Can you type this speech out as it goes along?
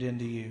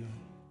into you,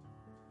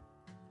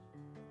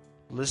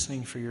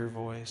 listening for your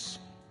voice,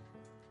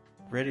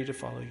 ready to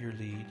follow your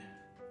lead.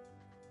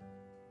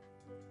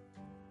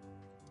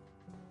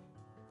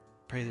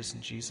 Pray this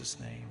in Jesus'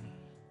 name.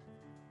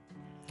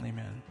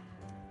 Amen.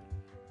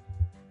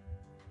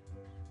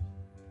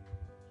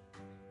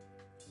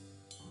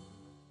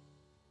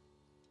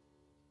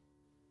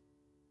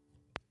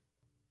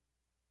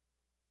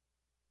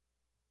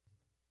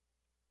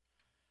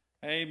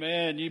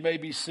 Amen. You may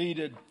be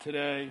seated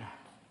today.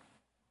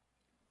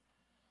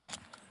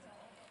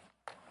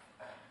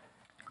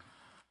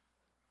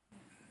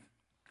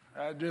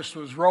 I just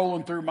was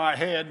rolling through my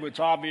head, which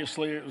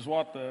obviously it was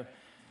what the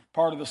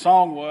part of the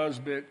song was,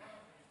 but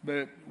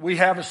we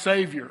have a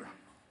Savior.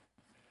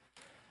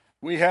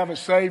 We have a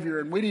Savior,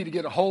 and we need to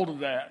get a hold of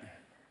that.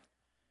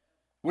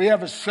 We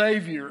have a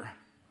Savior.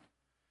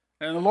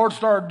 And the Lord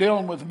started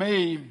dealing with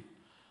me.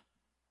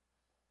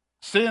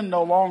 Sin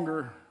no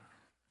longer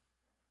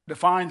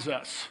defines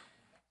us.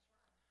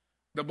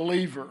 The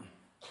believer.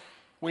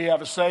 We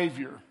have a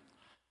Savior.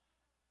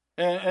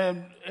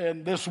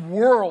 And this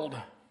world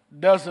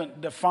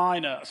doesn't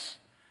define us.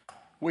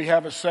 We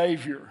have a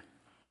Savior.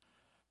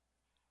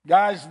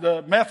 Guys,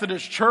 the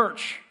Methodist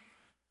Church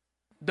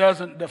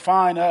doesn't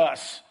define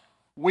us.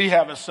 We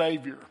have a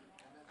Savior.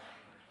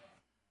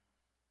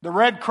 The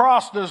Red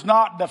Cross does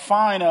not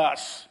define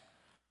us.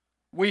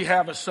 We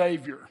have a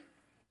Savior.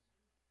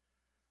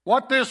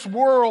 What this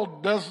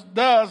world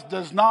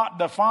does not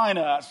define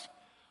us.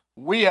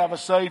 We have a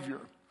Savior.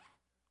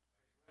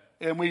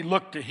 And we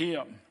look to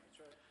Him.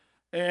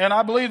 And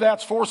I believe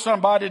that's for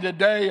somebody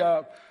today.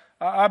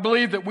 I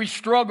believe that we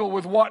struggle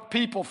with what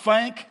people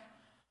think.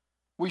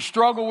 We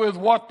struggle with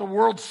what the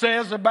world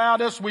says about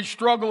us. We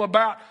struggle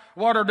about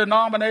what our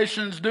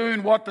denomination's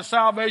doing, what the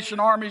Salvation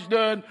Army's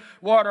doing,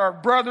 what our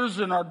brothers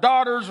and our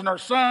daughters and our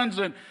sons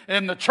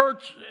and the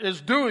church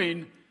is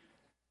doing.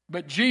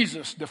 But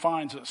Jesus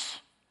defines us.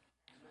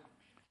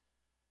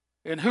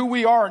 And who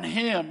we are in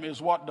Him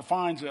is what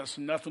defines us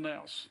and nothing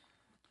else.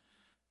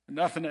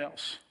 Nothing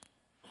else.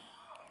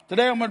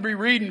 Today I'm going to be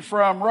reading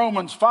from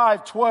Romans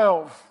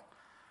 5:12,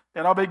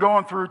 and I'll be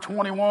going through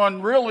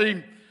 21.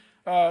 Really,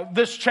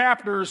 this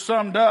chapter is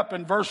summed up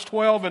in verse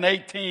 12 and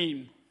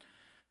 18,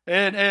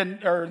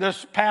 or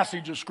this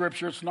passage of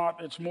Scripture.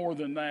 It's more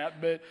than that,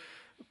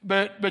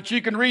 but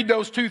you can read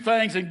those two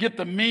things and get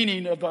the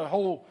meaning of the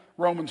whole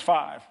Romans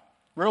 5.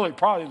 Really,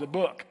 probably the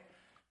book.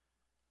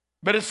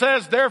 But it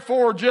says,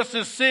 therefore, just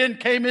as sin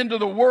came into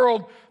the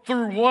world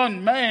through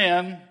one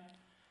man,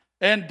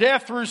 and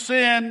death through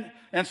sin,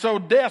 and so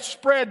death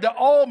spread to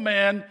all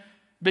men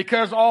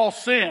because all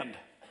sinned.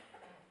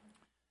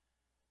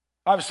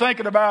 I was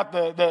thinking about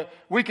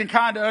we can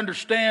kind of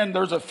understand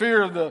there's a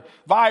fear of the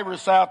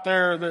virus out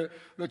there,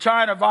 the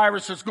China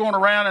virus that's going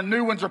around and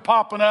new ones are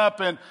popping up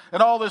and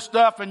all this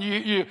stuff, and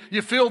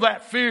you feel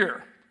that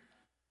fear.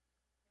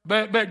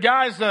 But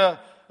guys,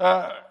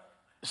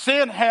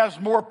 sin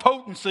has more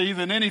potency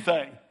than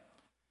anything.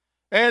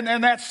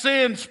 And that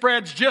sin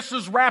spreads just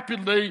as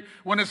rapidly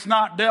when it's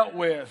not dealt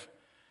with.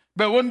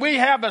 But when we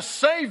have a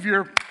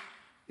Savior,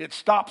 it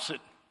stops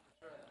it.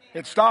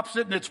 It stops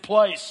it in its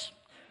place.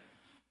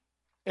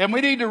 And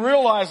we need to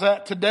realize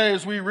that today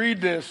as we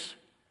read this.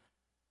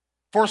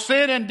 For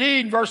sin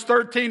indeed, verse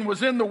 13,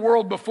 was in the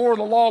world before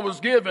the law was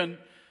given,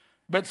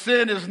 but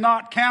sin is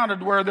not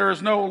counted where there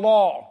is no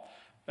law.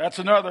 That's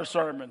another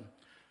sermon.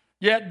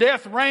 Yet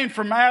death reigned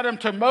from Adam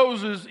to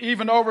Moses,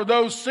 even over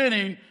those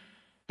sinning,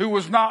 who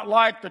was not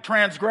like the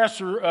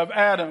transgressor of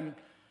Adam,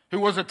 who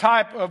was a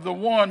type of the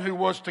one who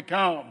was to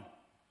come.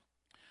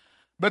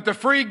 But the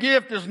free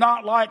gift is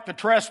not like the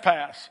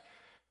trespass.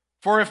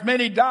 For if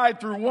many died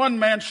through one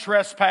man's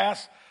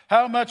trespass,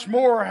 how much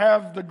more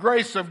have the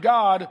grace of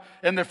God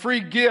and the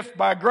free gift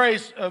by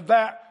grace of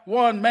that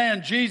one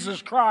man,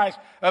 Jesus Christ,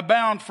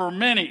 abound for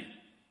many?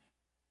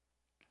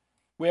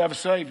 We have a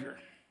Savior.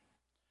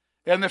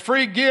 And the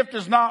free gift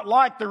is not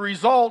like the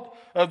result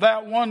of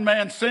that one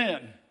man's sin.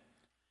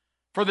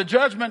 For the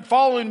judgment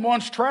following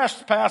one's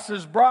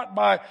trespasses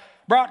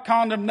brought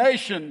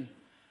condemnation,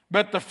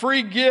 but the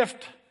free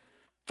gift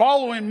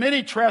following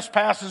many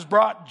trespasses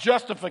brought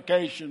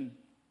justification.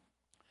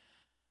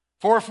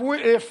 For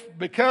if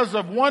because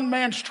of one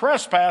man's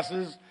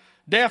trespasses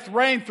death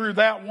reigned through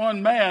that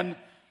one man,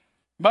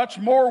 much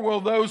more will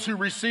those who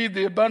receive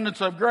the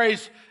abundance of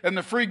grace and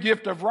the free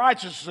gift of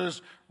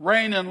righteousness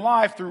reign in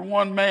life through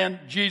one man,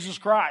 Jesus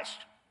Christ.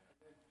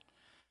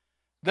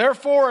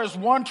 Therefore, as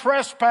one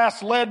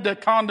trespass led to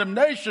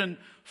condemnation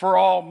for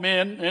all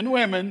men and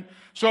women,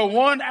 so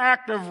one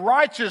act of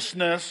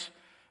righteousness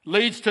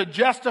leads to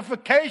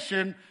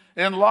justification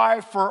in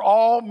life for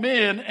all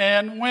men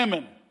and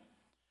women.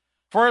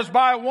 For as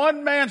by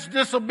one man's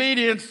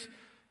disobedience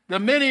the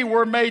many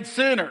were made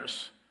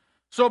sinners,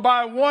 so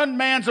by one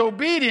man's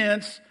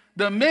obedience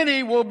the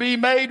many will be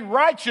made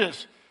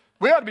righteous.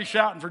 We ought to be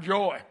shouting for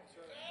joy.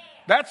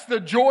 That's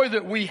the joy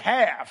that we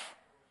have.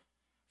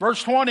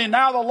 Verse 20,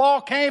 now the law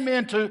came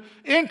in to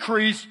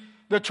increase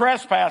the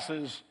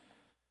trespasses.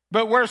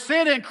 But where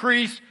sin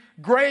increased,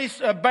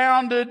 grace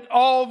abounded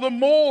all the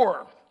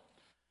more.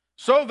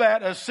 So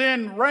that as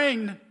sin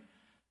reigned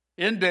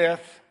in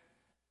death,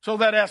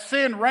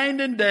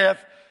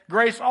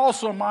 grace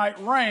also might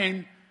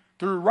reign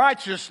through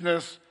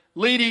righteousness,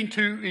 leading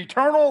to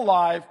eternal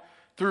life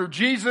through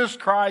Jesus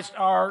Christ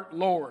our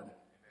Lord. Amen.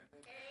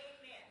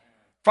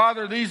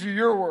 Father, these are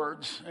your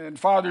words. And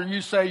Father,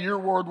 you say your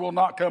word will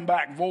not come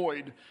back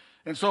void.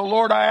 And so,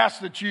 Lord, I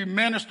ask that you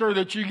minister,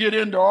 that you get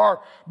into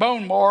our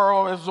bone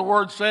marrow, as the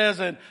word says,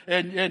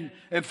 and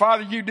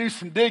Father, you do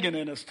some digging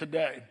in us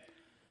today.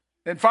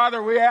 And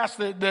Father, we ask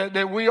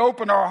that we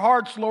open our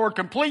hearts, Lord,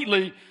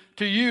 completely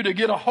to you to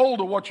get a hold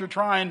of what you're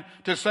trying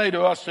to say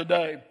to us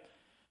today.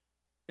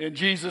 In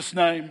Jesus'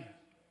 name,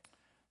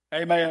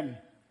 amen.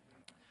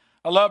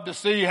 I love to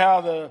see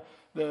how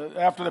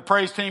after the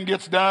praise team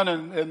gets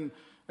done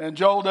and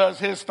Joel does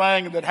his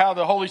thing, that how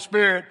the Holy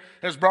Spirit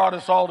has brought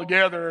us all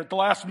together. At the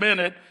last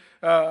minute,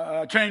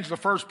 I changed the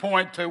first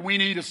point to we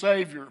need a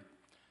Savior.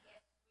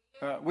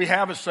 We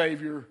have a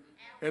Savior,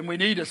 and we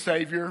need a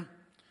Savior.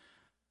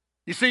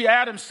 You see,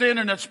 Adam's sin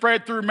and it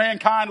spread through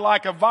mankind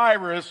like a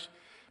virus,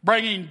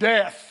 bringing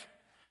death.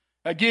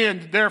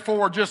 Again,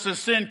 therefore, just as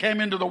sin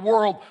came into the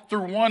world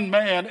through one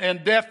man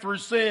and death through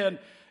sin,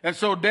 and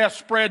so death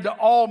spread to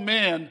all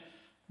men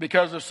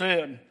because of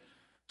sin.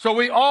 So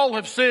we all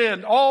have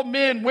sinned. All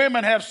men,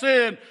 women have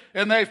sinned,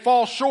 and they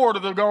fall short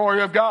of the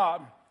glory of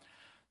God.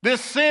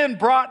 This sin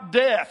brought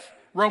death,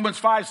 Romans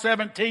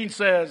 5:17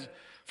 says.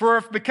 For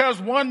if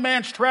because one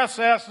man's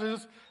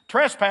trespasses,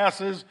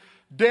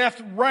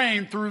 death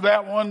reigned through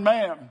that one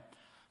man.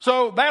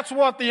 So that's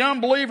what the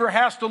unbeliever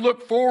has to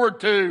look forward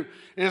to,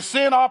 is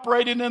sin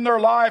operating in their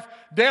life,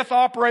 death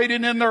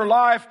operating in their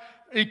life,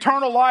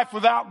 eternal life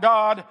without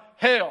God,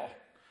 hell.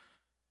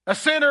 A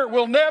sinner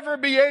will never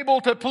be able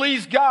to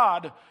please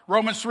God,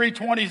 Romans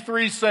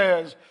 3:23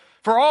 says.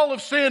 For all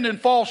have sinned and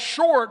fall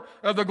short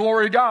of the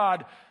glory of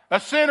God. A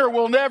sinner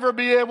will never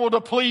be able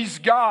to please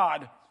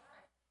God.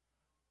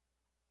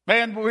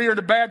 Man, we are in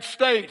a bad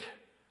state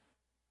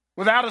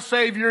without a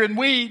Savior, and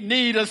we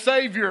need a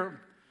Savior.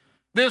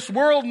 This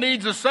world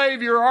needs a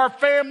Savior. Our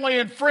family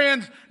and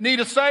friends need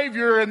a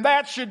Savior, and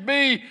that should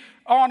be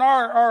on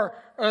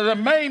the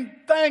main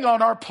thing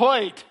on our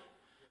plate,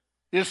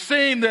 is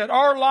seeing that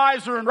our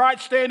lives are in right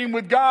standing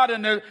with God,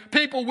 and the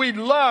people we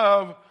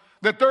love,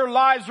 that their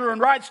lives are in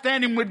right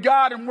standing with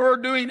God, and we're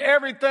doing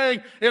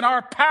everything in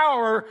our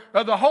power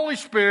of the Holy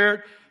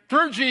Spirit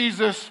through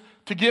Jesus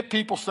to get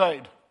people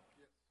saved.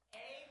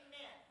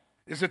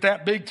 Amen. Is it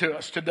that big to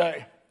us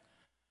today?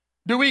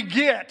 Do we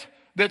get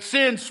that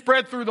sin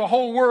spread through the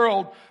whole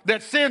world,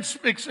 that sin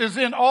is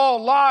in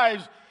all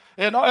lives,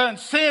 and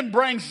sin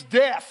brings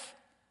death,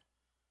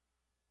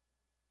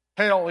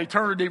 hell,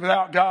 eternity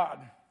without God?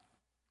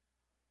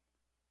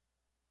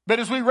 But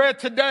as we read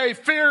today,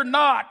 fear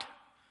not,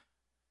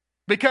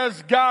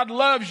 because God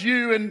loves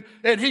you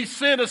and He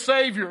sent a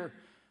Savior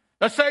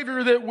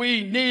that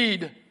we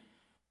need.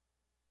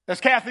 As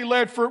Kathy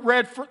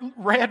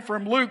read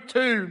from Luke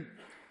 2,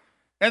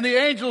 and the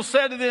angel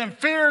said to them,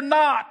 fear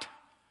not.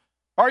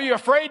 Are you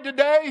afraid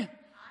today?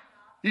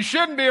 You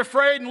shouldn't be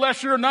afraid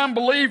unless you're an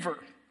unbeliever.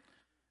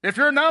 If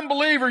you're an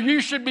unbeliever,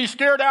 you should be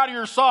scared out of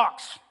your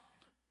socks.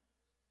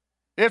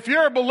 If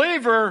you're a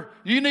believer,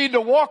 you need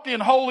to walk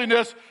in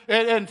holiness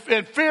and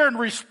fear and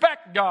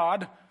respect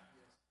God.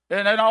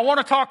 And I want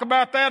to talk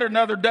about that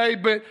another day,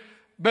 but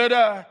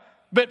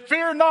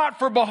fear not,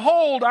 for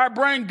behold, I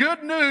bring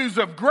good news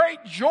of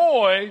great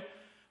joy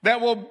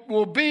that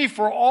will be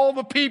for all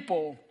the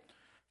people.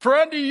 For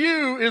unto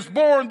you is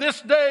born this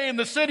day in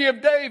the city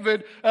of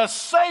David a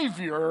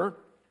Savior,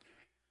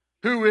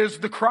 who is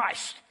the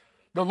Christ,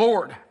 the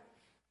Lord.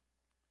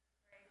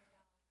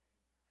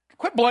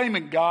 Quit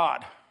blaming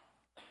God.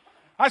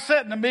 I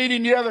sat in a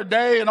meeting the other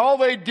day, and all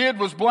they did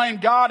was blame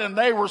God, and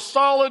they were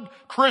solid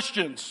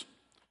Christians.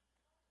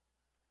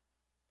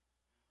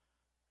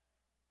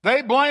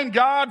 They blamed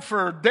God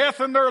for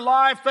death in their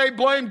life. They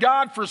blamed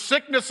God for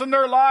sickness in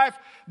their life.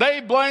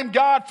 They blamed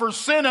God for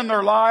sin in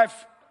their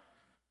life.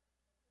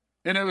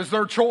 And it was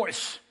their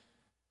choice.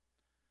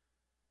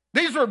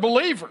 These were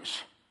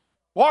believers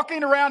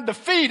walking around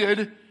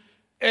defeated,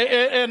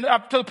 and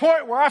up to the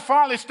point where I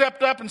finally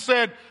stepped up and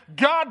said,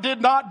 God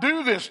did not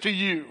do this to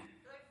you.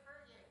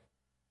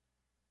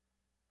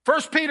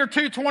 1 Peter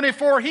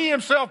 2:24, He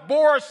Himself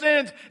bore our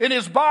sins in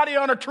His body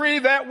on a tree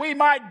that we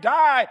might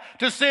die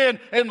to sin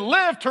and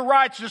live to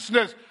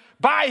righteousness.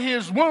 By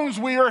His wounds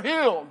we are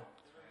healed.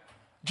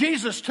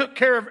 Jesus took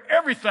care of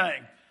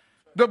everything.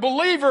 The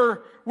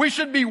believer, we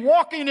should be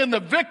walking in the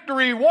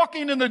victory,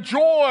 walking in the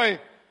joy,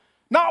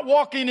 not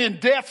walking in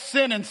death,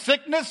 sin, and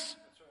sickness.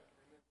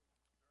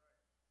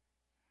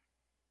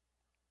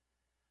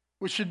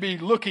 We should be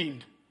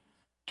looking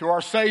to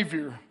our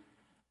Savior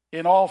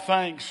in all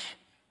things.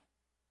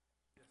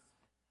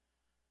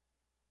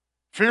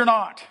 Fear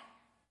not.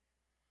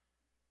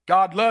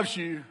 God loves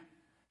you.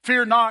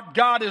 Fear not.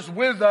 God is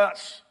with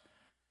us.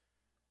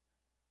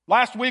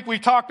 Last week we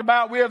talked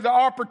about we have the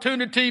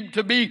opportunity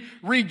to be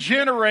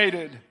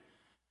regenerated.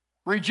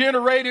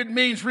 Regenerated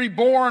means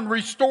reborn,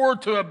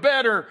 restored to a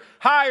better,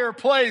 higher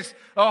place,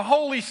 a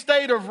holy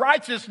state of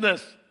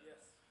righteousness.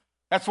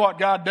 That's what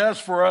God does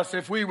for us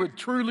if we would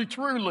truly,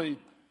 truly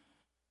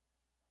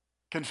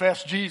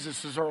confess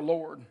Jesus as our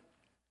Lord.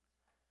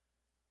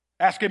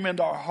 Ask Him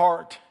into our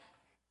heart.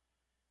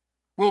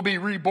 We'll be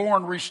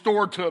reborn,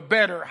 restored to a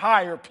better,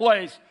 higher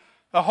place,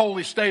 a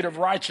holy state of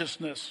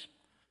righteousness.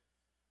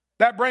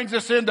 That brings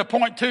us into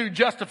point 2,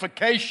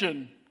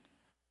 justification.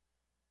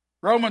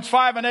 Romans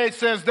 5:8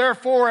 says,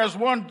 therefore as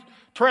one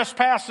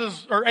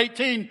trespasses, or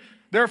 18,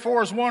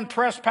 therefore as one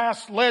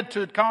trespass led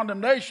to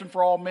condemnation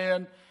for all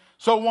men,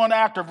 so one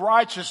act of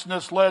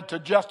righteousness led to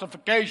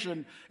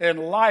justification and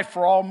life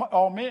for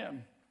all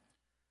men.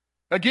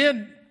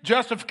 Again,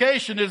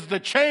 justification is the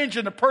change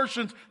in a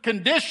person's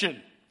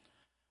condition,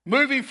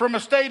 moving from a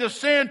state of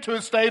sin to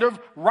a state of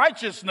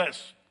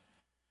righteousness.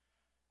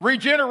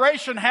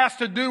 Regeneration has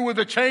to do with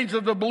a change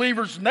of the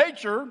believer's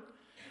nature.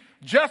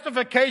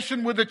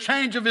 Justification with a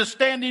change of his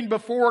standing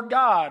before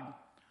God.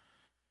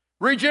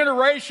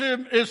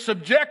 Regeneration is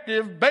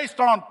subjective based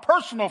on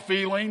personal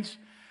feelings.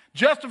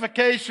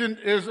 Justification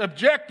is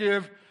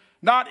objective,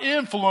 not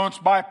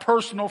influenced by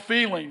personal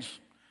feelings.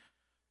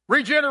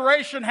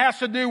 Regeneration has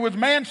to do with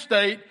man's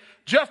state.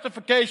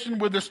 Justification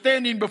with the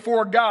standing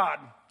before God.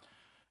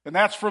 And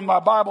that's from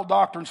my Bible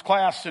doctrines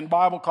class in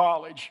Bible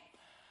college.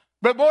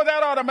 But boy,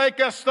 that ought to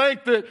make us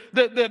think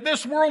that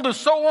this world is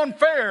so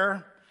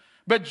unfair.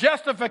 But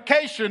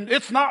justification,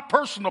 it's not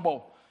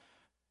personable.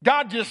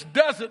 God just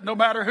does it no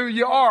matter who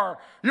you are.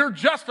 You're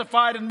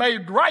justified and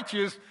made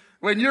righteous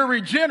when you're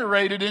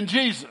regenerated in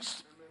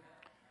Jesus.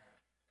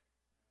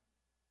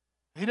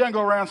 He doesn't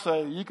go around and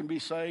say, you can be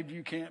saved,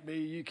 you can't be,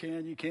 you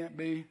can't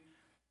be.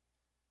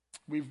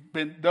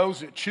 Those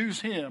that choose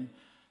Him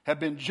have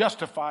been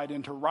justified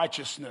into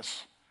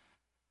righteousness.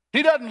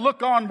 He doesn't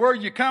look on where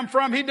you come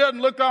from. He doesn't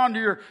look on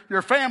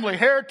your family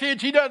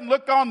heritage. He doesn't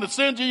look on the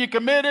sins that you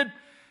committed.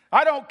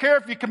 I don't care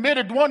if you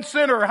committed 1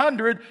 sin or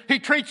 100, He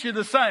treats you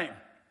the same.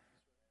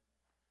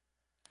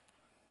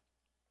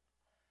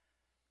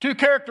 2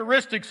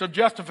 characteristics of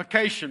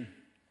justification.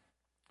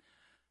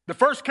 The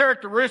first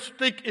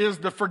characteristic is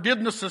the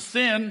forgiveness of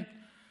sin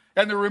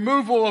and the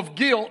removal of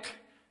guilt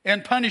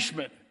and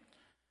punishment.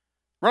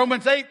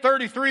 Romans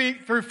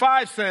 8:33 through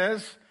 5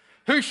 says,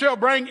 who shall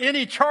bring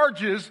any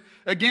charges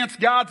against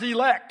God's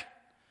elect?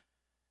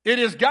 It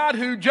is God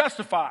who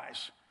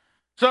justifies.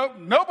 So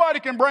nobody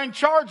can bring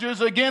charges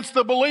against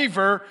the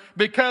believer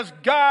because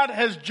God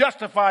has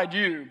justified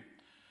you.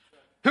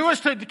 Who is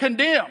to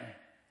condemn?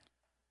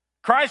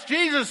 Christ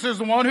Jesus is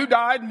the one who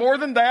died, more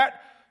than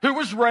that, who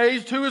was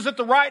raised, who is at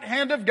the right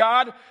hand of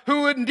God,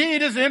 who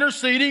indeed is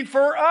interceding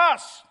for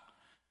us.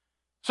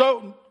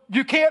 So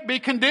you can't be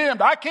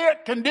condemned. I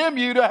can't condemn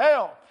you to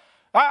hell.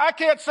 I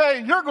can't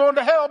say you're going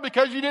to hell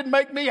because you didn't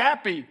make me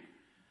happy.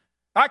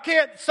 I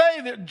can't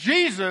say that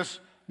Jesus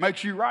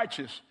makes you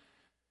righteous.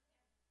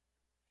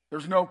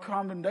 There's no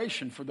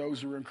condemnation for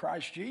those who are in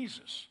Christ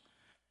Jesus.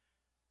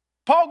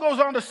 Paul goes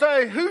on to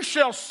say, who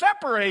shall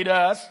separate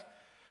us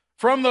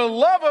from the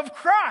love of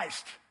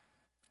Christ?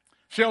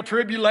 Shall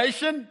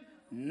tribulation?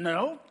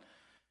 No.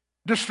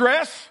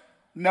 Distress?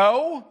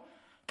 No.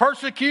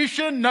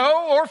 Persecution?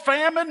 No. Or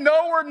famine?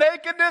 No. Or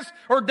nakedness?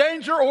 Or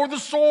danger? Or the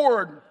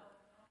sword?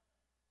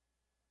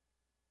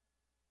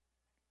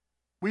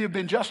 We have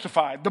been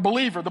justified. The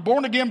believer, the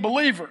born-again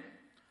believer.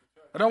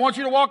 I don't want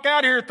you to walk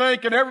out here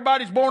thinking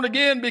everybody's born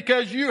again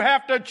because you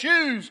have to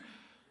choose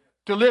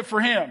to live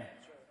for Him.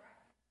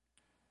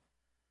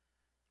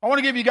 I want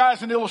to give you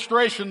guys an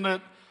illustration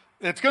that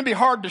it's going to be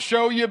hard to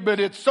show you, but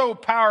it's so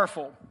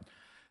powerful.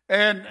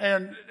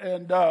 And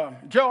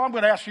Joe, I'm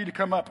going to ask you to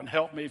come up and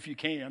help me if you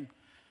can.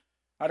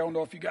 I don't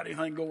know if you got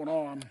anything going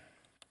on.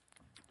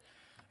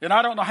 And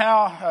I don't know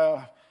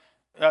how...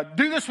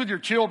 do this with your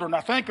children. I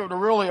think it would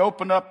really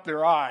open up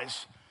their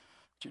eyes. I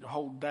want you to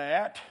hold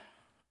that.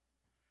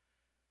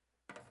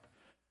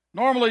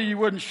 Normally, you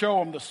wouldn't show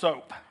them the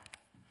soap.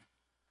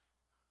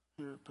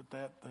 Here, put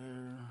that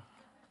there.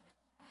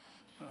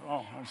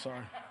 Oh, I'm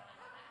sorry.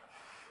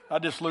 I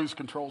just lose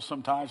control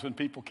sometimes when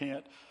people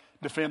can't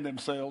defend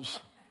themselves.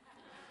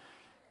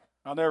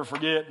 I'll never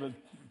forget, but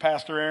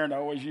Pastor Aaron, I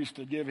always used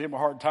to give him a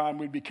hard time.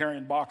 We'd be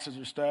carrying boxes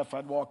or stuff.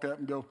 I'd walk up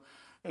and go,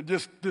 and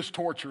just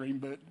torture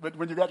him. But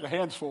when you got your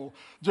hands full,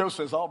 Joe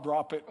says, I'll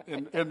drop it,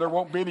 and there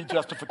won't be any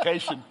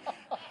justification.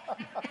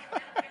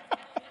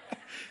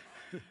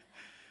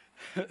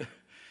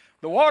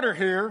 The water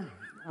here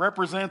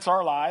represents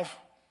our life.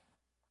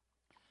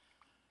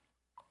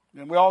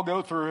 And we all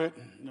go through it,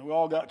 and we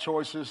all got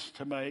choices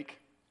to make.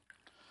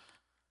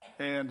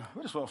 And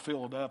we just want to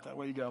fill it up. That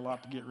way you got a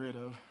lot to get rid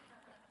of.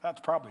 That's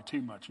probably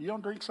too much. You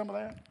don't drink some of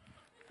that?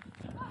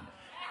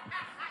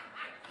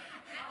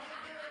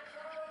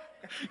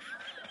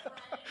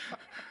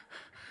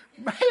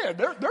 Man,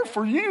 they're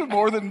for you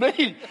more than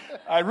me.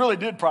 I really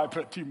did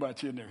probably put too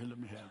much in there. Let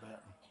me have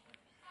that.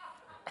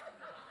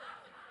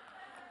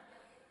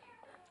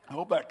 I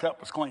hope that cup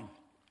was clean.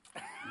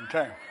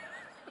 Okay.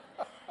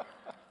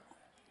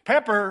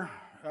 Pepper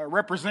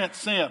represents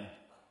sin.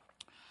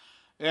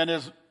 And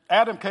as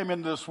Adam came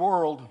into this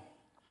world,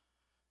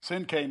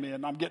 sin came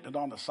in. I'm getting it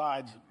on the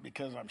sides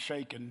because I'm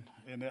shaking,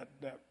 and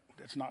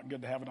it's not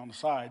good to have it on the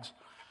sides.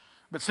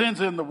 But sin's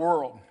in the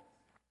world.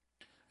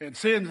 And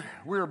sin,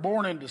 we were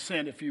born into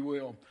sin, if you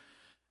will.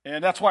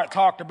 And that's why it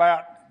talked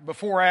about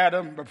before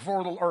Adam,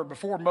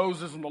 before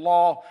Moses and the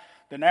law,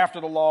 then after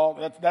the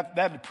law,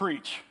 that'd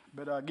preach.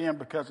 But again,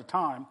 because of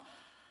time.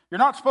 You're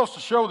not supposed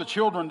to show the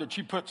children that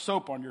you put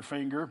soap on your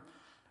finger.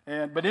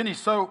 But any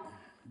soap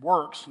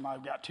works, and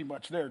I've got too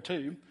much there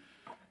too.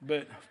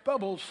 But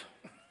bubbles.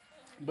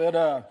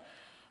 But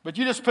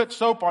you just put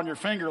soap on your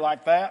finger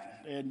like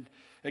that. And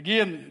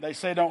again, they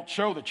say don't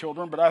show the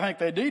children, but I think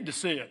they need to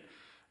see it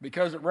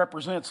because it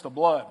represents the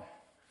blood.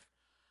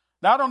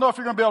 Now, I don't know if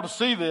you're going to be able to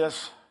see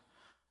this,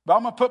 but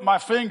I'm going to put my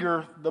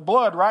finger, the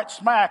blood, right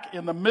smack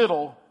in the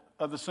middle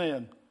of the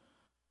sin.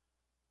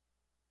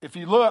 If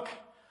you look,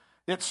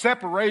 it's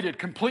separated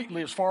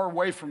completely as far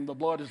away from the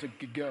blood as it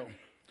could go.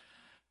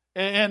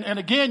 And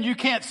again, you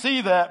can't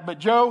see that, but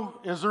Joe,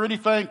 is there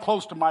anything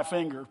close to my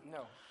finger? No.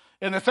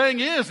 And the thing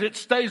is, it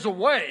stays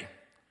away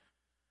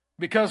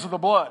because of the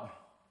blood.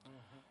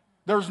 Mm-hmm.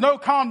 There's no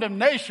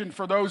condemnation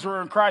for those who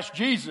are in Christ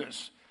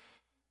Jesus.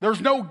 There's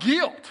no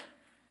guilt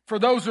for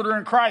those that are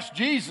in Christ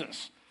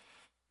Jesus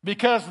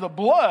because the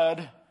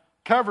blood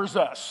covers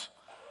us.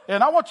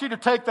 And I want you to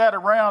take that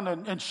around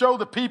and show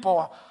the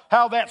people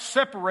how that's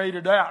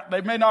separated out.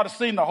 They may not have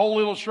seen the whole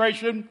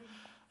illustration,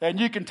 and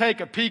you can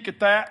take a peek at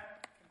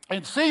that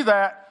and see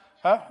that.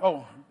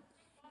 Oh,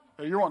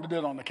 you're wanting to do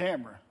it on the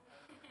camera.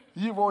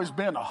 You've always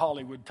been a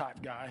Hollywood type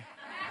guy.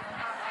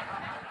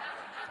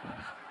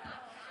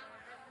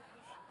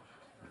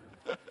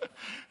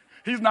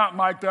 He's not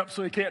mic'd up,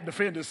 so he can't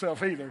defend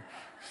himself either.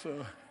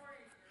 So,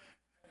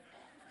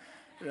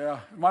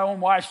 yeah, my own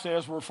wife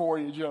says we're for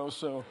you, Joe.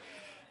 So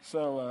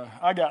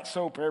I got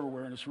soap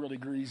everywhere, and it's really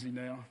greasy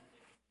now.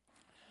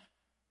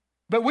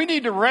 But we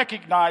need to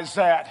recognize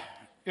that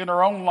in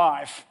our own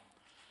life.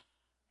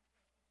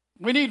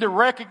 We need to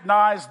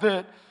recognize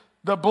that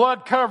the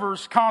blood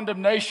covers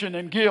condemnation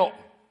and guilt.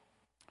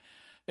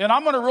 And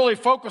I'm going to really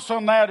focus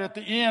on that at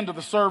the end of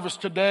the service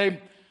today.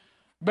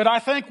 But I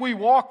think we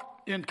walk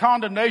in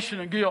condemnation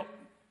and guilt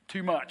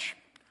too much.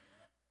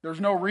 There's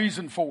no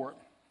reason for it.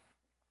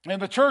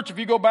 And the church, if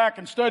you go back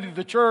and study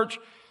the church,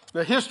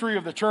 the history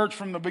of the church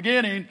from the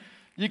beginning,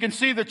 you can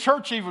see the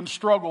church even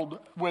struggled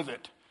with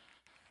it.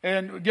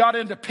 And got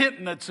into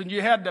penitence, and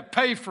you had to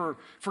pay for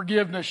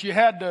forgiveness. You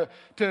had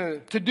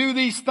to do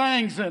these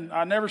things, and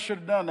I never should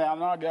have done that.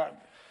 And I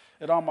got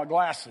it on my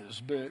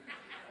glasses, but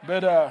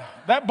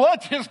that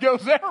blood just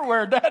goes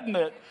everywhere, doesn't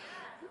it?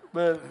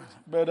 But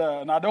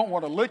and I don't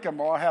want to lick them,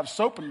 or I have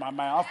soap in my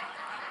mouth,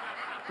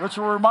 which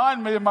will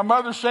remind me of my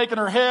mother shaking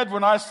her head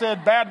when I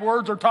said bad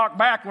words or talked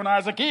back when I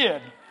was a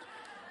kid.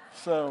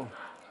 So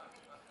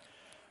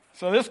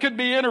this could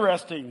be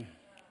interesting.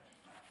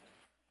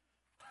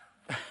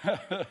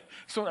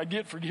 That's what I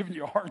get for giving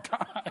you a hard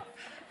time.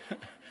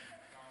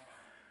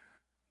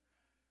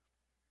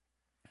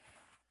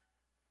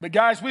 But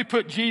guys, we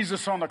put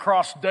Jesus on the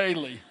cross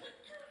daily.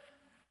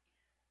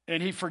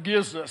 And he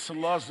forgives us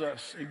and loves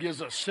us and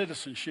gives us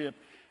citizenship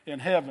in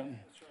heaven.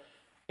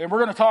 And we're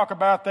going to talk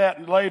about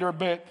that later.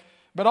 But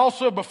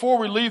also before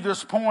we leave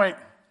this point,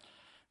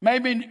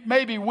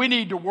 maybe we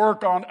need to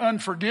work on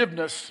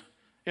unforgiveness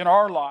in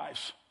our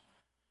lives.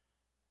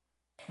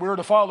 We're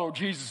to follow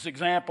Jesus'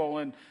 example.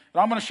 And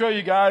I'm going to show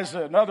you guys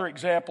another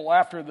example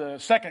after the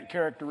second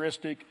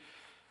characteristic.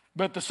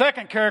 But the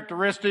second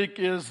characteristic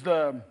is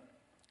the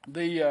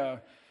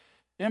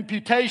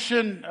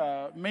imputation,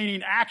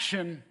 meaning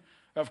action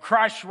of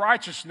Christ's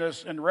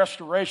righteousness and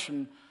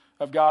restoration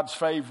of God's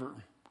favor.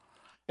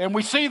 And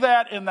we see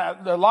that in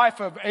the life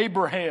of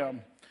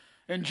Abraham.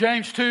 In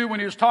James 2, when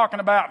he was talking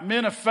about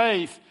men of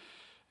faith,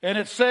 and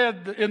it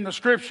said in the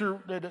scripture,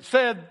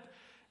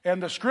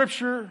 and the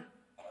scripture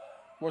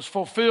was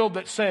fulfilled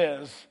that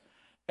says,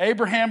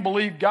 Abraham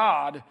believed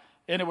God,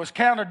 and it was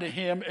counted to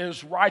him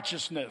as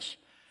righteousness,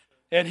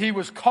 and he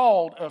was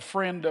called a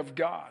friend of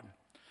God.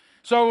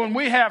 So when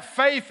we have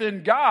faith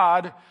in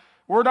God,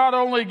 we're not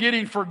only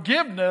getting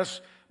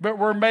forgiveness, but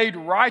we're made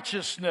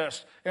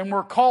righteousness, and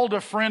we're called a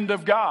friend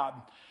of God.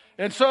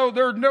 And so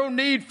there's no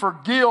need for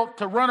guilt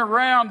to run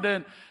around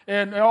and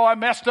I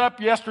messed up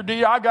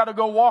yesterday, I got to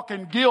go walk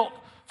in guilt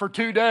for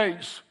 2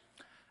 days.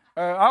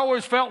 I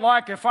always felt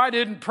like if I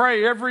didn't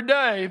pray every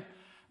day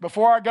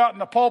before I got in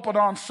the pulpit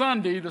on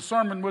Sunday, the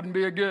sermon wouldn't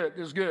be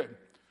as good.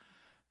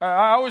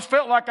 I always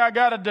felt like I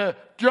got to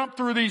jump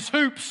through these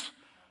hoops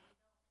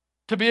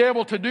to be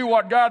able to do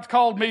what God's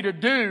called me to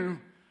do,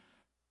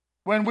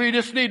 when we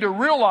just need to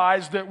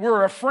realize that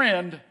we're a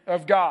friend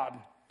of God.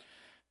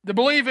 To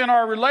believe in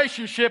our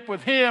relationship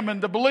with Him,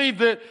 and to believe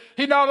that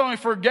He not only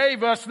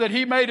forgave us, that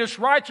He made us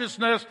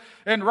righteousness,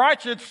 and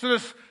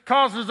righteousness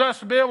causes us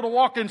to be able to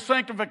walk in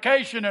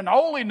sanctification and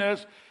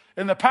holiness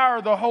in the power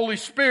of the Holy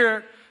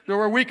Spirit, to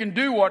where we can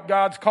do what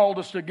God's called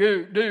us to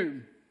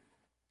do.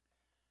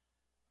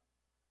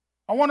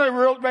 I want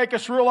to make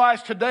us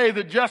realize today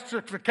that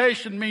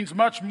justification means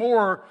much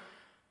more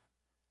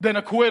than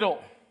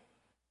acquittal.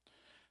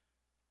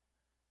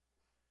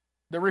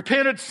 The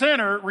repentant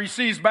sinner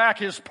receives back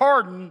his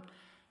pardon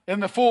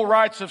and the full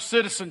rights of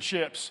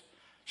citizenship.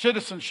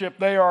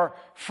 They are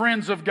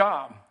friends of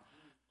God.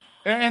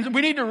 And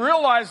we need to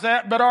realize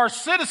that, but our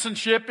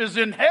citizenship is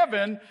in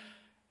heaven,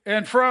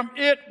 and from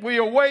it we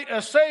await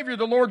a Savior,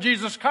 the Lord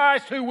Jesus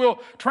Christ, who will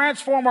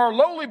transform our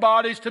lowly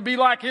bodies to be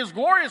like His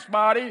glorious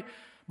body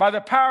by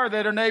the power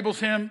that enables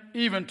Him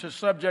even to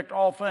subject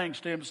all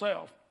things to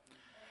Himself.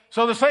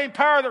 So the same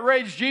power that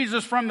raised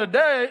Jesus from the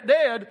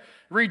dead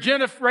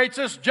regenerates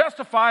us,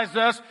 justifies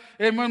us,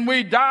 and when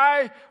we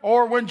die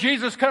or when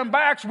Jesus comes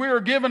back, we are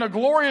given a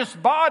glorious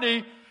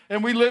body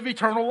and we live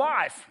eternal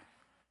life.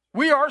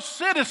 We are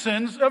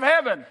citizens of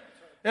heaven.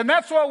 And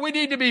that's what we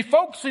need to be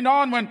focusing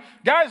on when,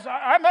 guys,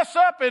 I mess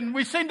up and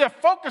we seem to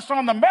focus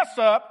on the mess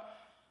up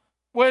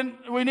when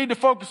we need to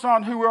focus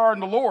on who we are in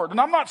the Lord.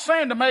 And I'm not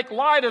saying to make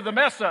light of the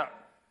mess up.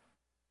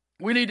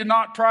 We need to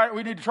try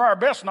our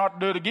best not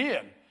to do it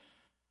again.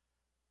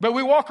 But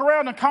we walk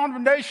around in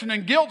condemnation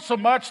and guilt so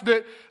much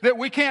that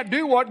we can't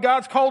do what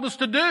God's called us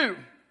to do.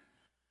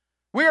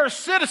 We are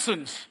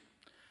citizens.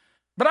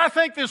 But I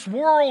think this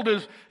world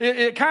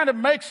it kind of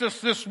makes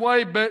us this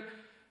way, but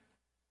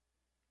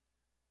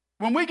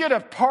when we get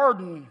a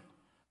pardon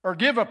or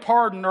give a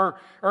pardon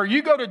or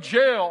you go to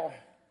jail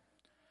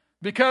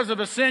because of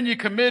a sin you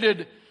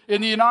committed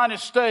in the United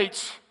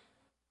States,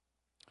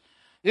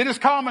 it is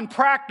common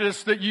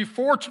practice that you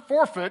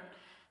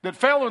that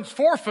felons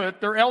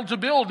forfeit their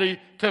eligibility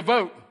to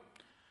vote.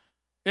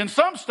 In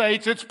some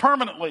states, it's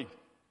permanently.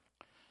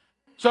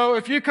 So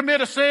if you commit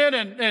a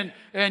sin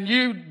and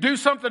you do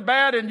something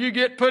bad and you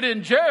get put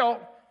in jail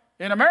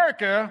in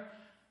America,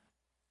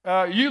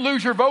 you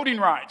lose your voting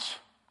rights.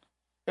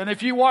 And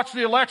if you watch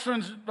the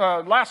elections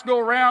last go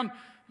around,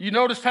 you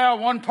noticed how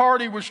one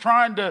party was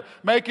trying to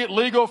make it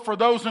legal for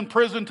those in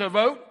prison to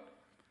vote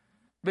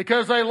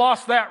because they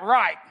lost that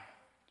right.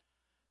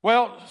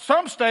 Well,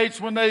 some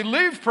states, when they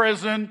leave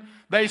prison,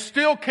 they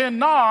still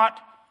cannot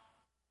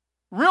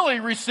really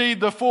receive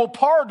the full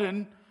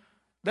pardon.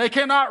 They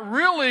cannot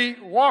really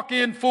walk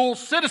in full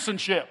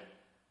citizenship.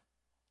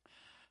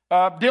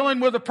 Dealing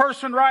with a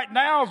person right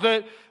now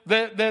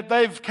that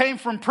they've came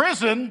from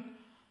prison,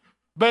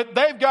 but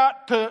they've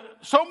got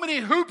so many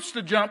hoops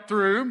to jump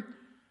through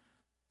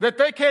that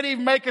they can't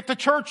even make it to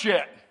church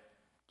yet.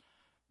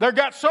 They've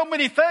got so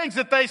many things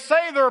that they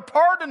say they're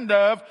pardoned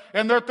of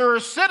and that they're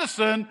a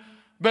citizen,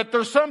 but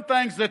there's some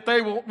things that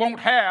they won't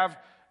have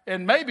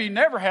and maybe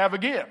never have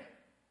again.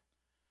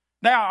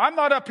 Now, I'm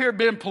not up here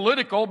being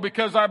political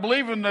because I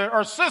believe in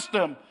our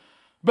system,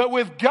 but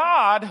with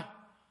God,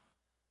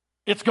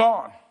 it's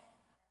gone.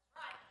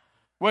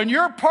 When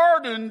you're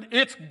pardoned,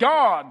 it's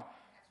gone.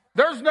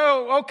 There's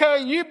no,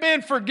 okay, you've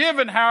been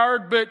forgiven,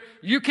 Howard, but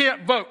you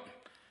can't vote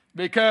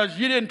because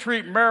you didn't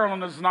treat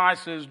Marilyn as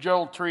nice as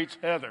Joel treats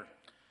Heather.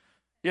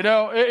 You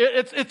know,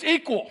 it's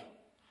equal.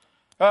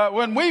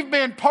 When we've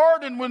been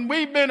pardoned, when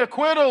we've been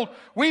acquitted,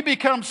 we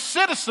become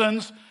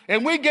citizens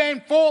and we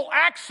gain full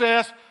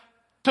access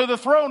to the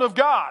throne of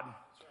God.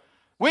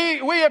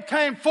 We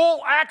obtain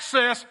full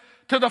access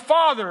to the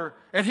Father,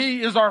 and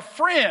He is our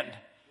friend.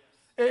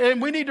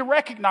 And we need to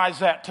recognize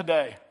that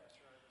today.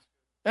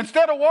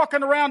 Instead of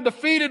walking around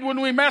defeated when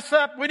we mess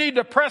up, we need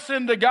to press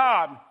into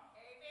God.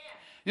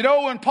 You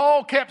know, when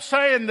Paul kept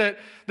saying that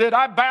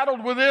I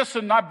battled with this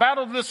and I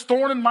battled this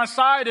thorn in my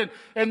side,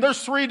 and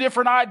there's 3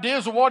 different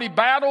ideas of what he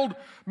battled,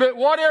 but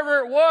whatever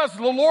it was,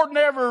 the Lord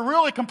never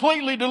really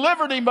completely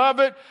delivered him of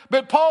it.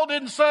 But Paul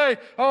didn't say,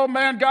 oh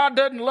man, God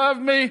doesn't love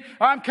me,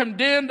 I'm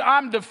condemned,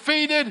 I'm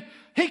defeated.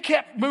 He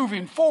kept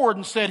moving forward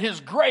and said, His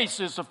grace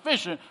is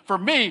sufficient for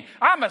me.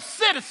 I'm a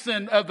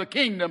citizen of the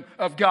kingdom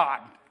of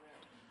God.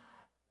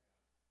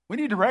 We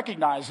need to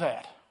recognize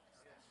that.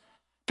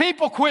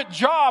 People quit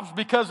jobs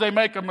because they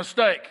make a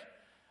mistake.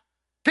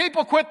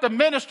 People quit the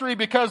ministry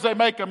because they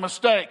make a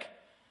mistake.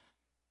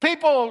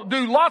 People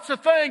do lots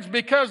of things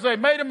because they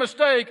made a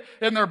mistake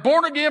and they're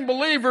born again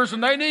believers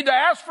and they need to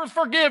ask for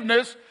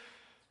forgiveness,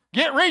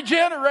 get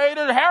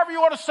regenerated, however you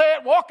want to say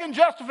it, walk in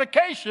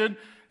justification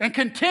and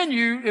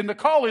continue in the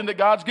calling that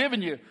God's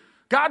given you.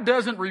 God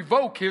doesn't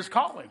revoke His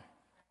calling.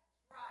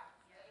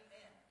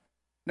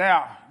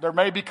 Now, there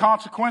may be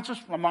consequences.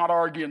 I'm not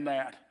arguing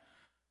that.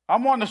 I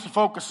want us to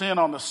focus in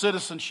on the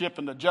citizenship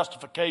and the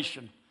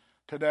justification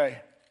today.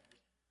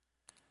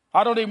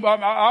 I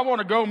want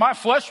to go, my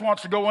flesh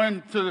wants to go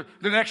into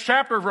the next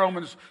chapter of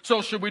Romans,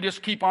 so should we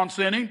just keep on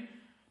sinning?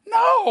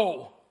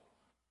 No.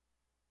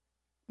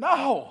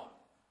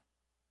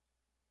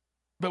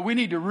 But we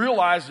need to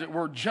realize that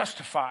we're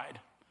justified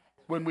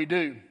when we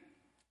do.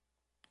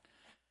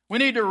 We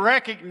need to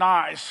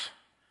recognize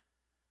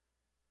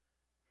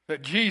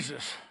that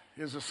Jesus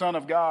is the Son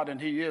of God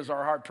and He is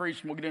our high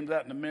priest, and we'll get into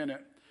that in a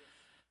minute.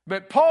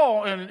 But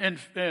Paul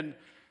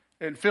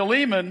in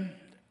Philemon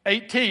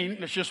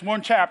 18, it's just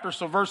one chapter,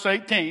 so verse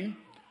 18,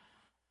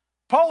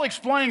 Paul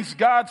explains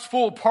God's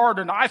full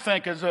pardon, I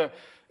think,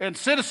 in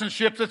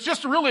citizenship. That's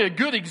just really a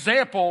good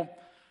example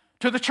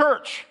to the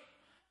church.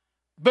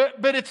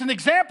 But it's an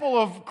example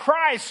of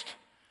Christ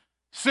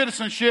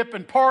citizenship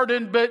and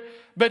pardon,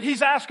 but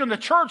he's asking the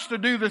church to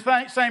do the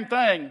same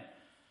thing.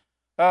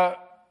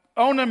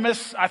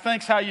 Onesimus, I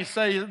think is how you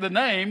say the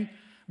name,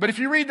 but if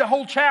you read the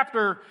whole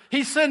chapter,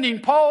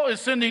 Paul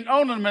is sending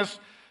Onesimus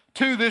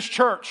to this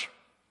church.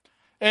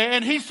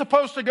 And he's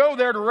supposed to go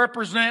there to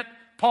represent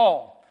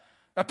Paul.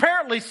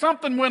 Apparently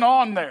something went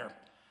on there.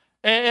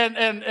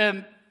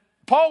 And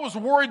Paul was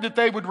worried that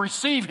they would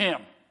receive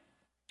him.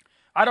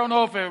 I don't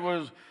know if it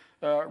was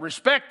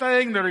respect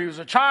thing, that he was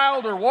a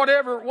child or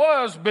whatever it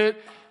was,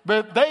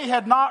 but they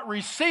had not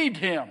received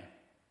him.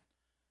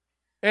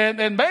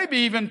 And maybe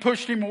even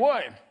pushed him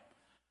away.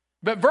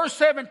 But verse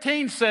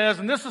 17 says,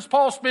 and this is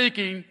Paul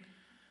speaking,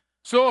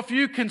 so if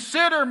you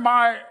consider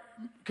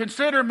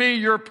me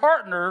your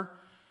partner,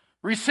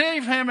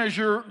 receive him as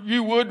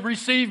you would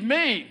receive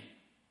me.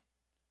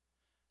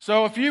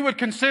 So if you would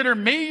consider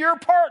me your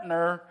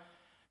partner,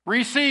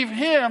 receive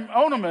him,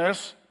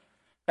 Onesimus,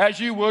 as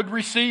you would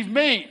receive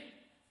me.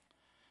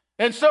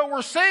 And so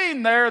we're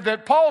seeing there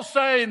that Paul's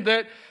saying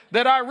that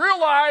I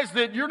realize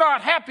that you're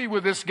not happy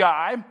with this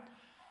guy.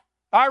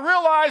 I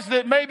realize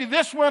that maybe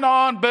this went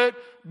on,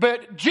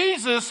 but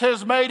Jesus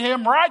has made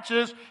him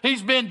righteous.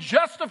 He's been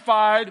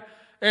justified,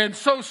 and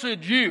so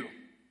should you.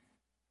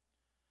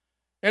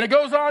 And it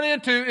goes on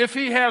into, if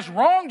he has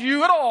wronged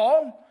you at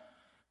all,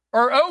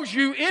 or owes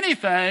you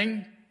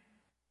anything,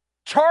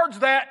 charge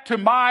that to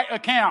my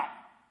account.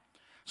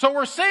 So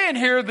we're seeing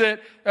here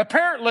that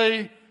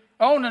apparently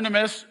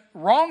Onesimus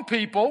wronged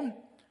people.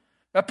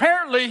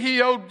 Apparently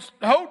he owed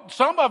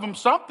some of them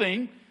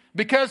something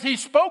because he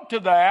spoke to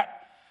that.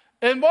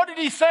 And what did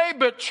he say?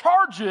 But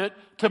charge it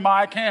to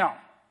my account.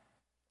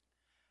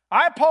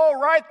 I, Paul,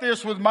 write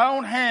this with my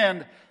own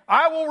hand.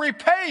 I will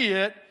repay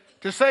it,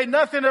 to say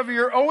nothing of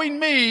your owing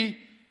me,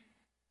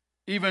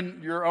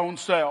 even your own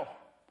self.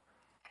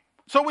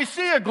 So we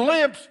see a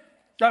glimpse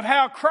of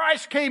how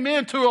Christ came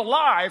into a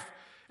life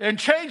and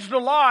changed a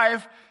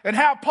life, and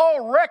how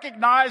Paul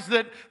recognized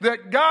that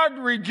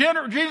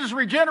Jesus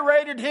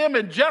regenerated him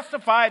and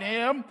justified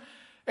him,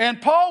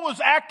 and Paul was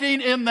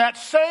acting in that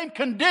same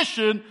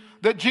condition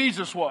that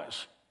Jesus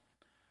was.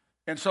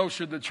 And so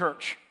should the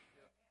church.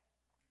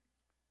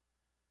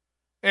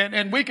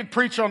 And we could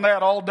preach on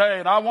that all day,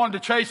 and I wanted to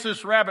chase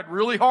this rabbit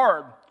really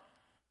hard.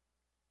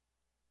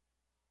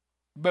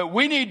 But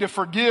we need to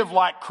forgive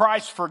like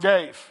Christ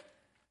forgave.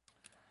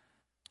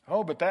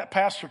 Oh, but that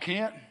Pastor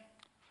Kent,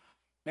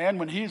 man,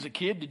 when he was a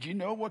kid, did you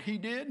know what he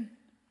did?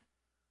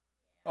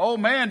 Oh,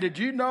 man, did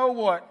you know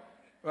what?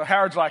 Well,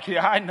 Howard's like,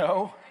 yeah, I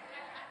know.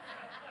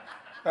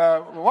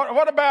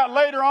 What about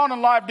later on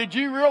in life? Did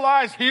you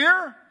realize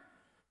here?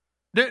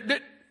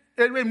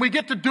 And we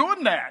get to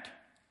doing that.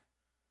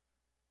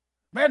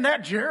 Man,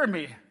 that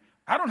Jeremy,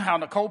 I don't know how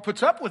Nicole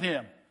puts up with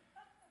him.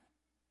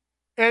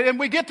 And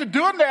we get to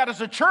doing that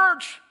as a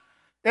church.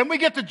 And we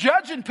get to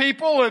judging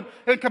people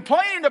and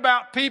complaining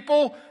about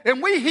people.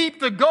 And we heap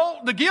the guilt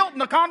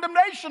and the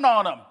condemnation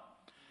on them.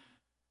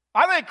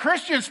 I think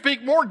Christians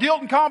speak more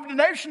guilt and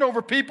condemnation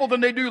over people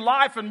than they do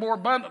life and more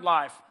abundant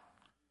life.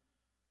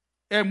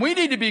 And we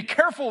need to be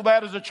careful of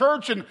that as a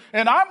church. And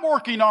I'm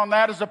working on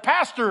that as a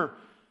pastor.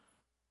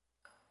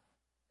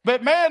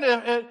 But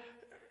man,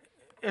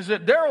 is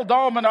it Daryl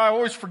Dahlman? I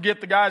always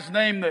forget the guy's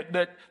name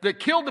that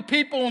killed the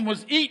people and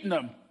was eating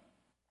them.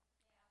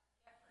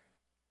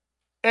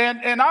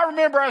 And I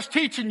remember I was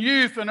teaching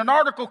youth, and an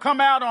article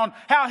come out on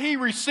how he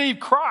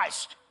received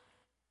Christ.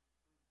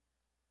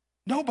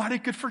 Nobody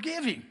could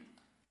forgive him.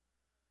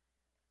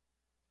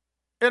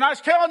 And I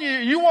was telling you,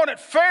 you want it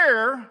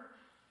fair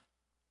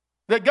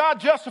that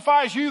God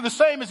justifies you the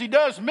same as he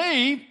does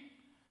me,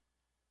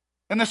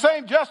 and the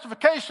same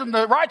justification,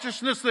 the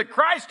righteousness that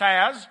Christ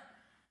has.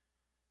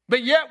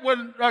 But yet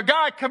when a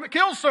guy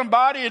kills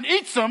somebody and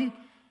eats them,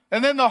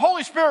 and then the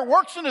Holy Spirit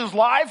works in his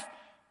life,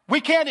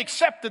 we can't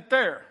accept it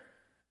there.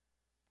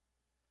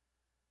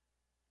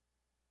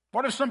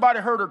 What if somebody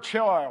hurt her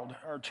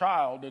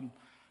child and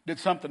did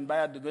something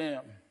bad to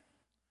them?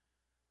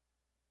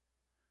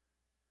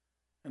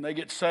 And they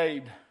get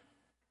saved.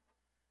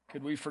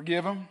 Could we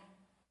forgive them?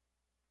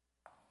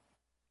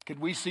 Could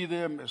we see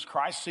them as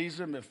Christ sees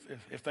them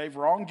if they've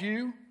wronged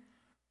you?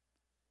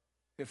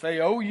 If they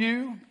owe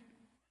you,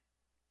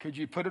 could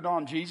you put it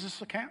on Jesus'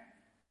 account?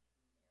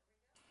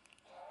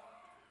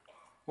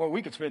 Well,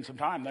 we could spend some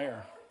time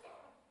there.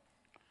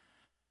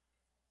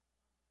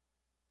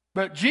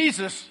 But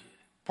Jesus,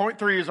 point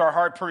 3, is our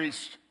high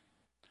priest.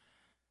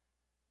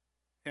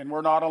 And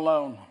we're not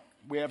alone.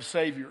 We have a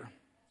Savior.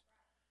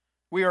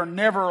 We are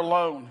never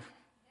alone.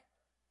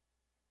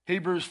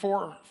 Hebrews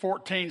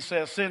 4:14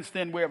 says, since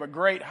then we have a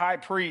great high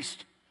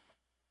priest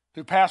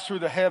who passed through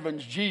the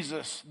heavens,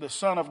 Jesus, the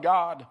Son of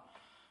God.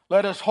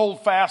 Let us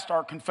hold fast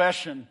our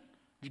confession.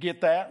 Did you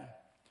get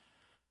that?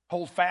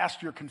 Hold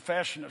fast your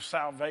confession of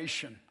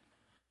salvation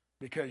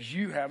because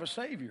you have a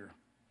Savior.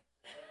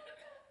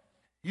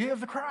 You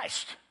have the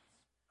Christ.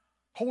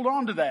 Hold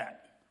on to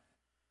that.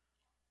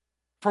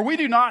 For we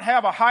do not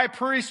have a high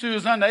priest who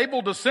is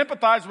unable to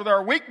sympathize with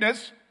our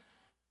weakness,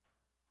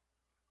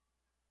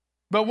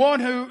 but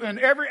one who in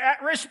every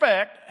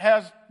respect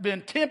has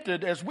been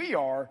tempted as we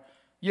are,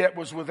 yet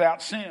was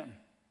without sin.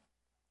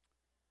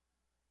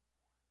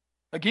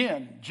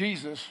 Again,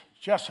 Jesus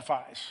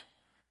justifies.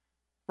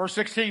 Verse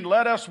 16,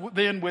 let us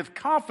then with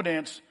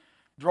confidence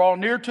draw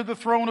near to the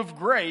throne of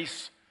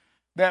grace,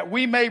 that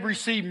we may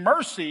receive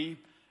mercy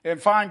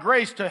and find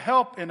grace to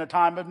help in a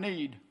time of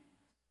need.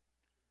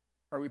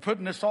 Are we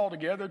putting this all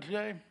together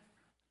today?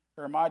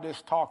 Or am I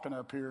just talking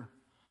up here?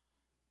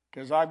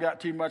 Because I've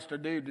got too much to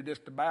do to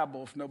just to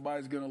babble if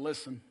nobody's going to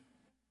listen.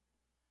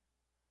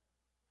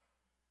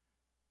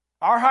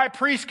 Our high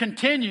priest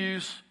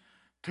continues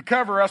to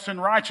cover us in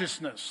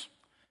righteousness.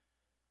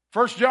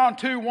 1 John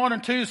 2, 1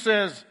 and 2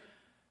 says,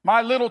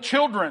 my little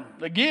children,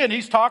 again,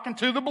 he's talking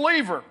to the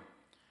believer.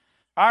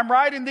 I'm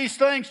writing these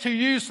things to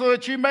you so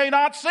that you may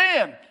not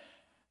sin.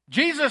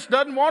 Jesus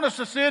doesn't want us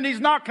to sin. He's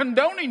not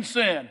condoning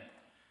sin.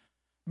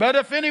 But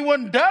if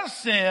anyone does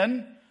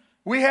sin,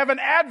 we have an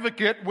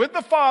advocate with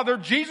the Father,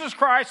 Jesus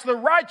Christ, the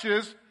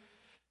righteous.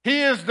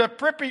 He is the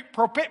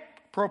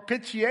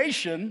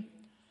propitiation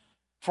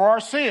for our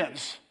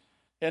sins,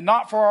 and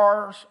not for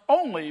ours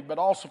only, but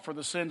also for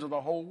the sins of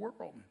the whole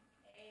world.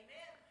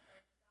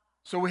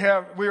 So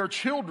we are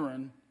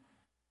children,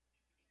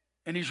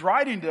 and he's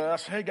writing to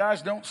us, hey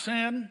guys, don't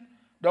sin.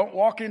 Don't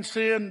walk in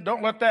sin.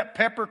 Don't let that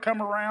pepper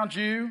come around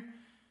you.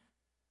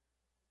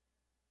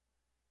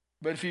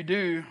 But if you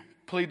do,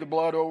 plead the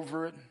blood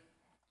over it,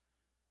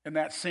 and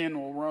that sin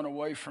will run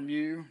away from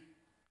you.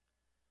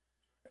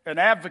 An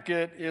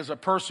advocate is a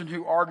person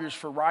who argues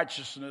for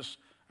righteousness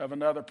of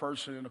another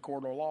person in a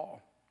court of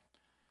law.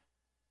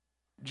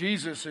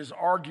 Jesus is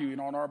arguing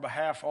on our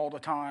behalf all the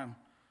time.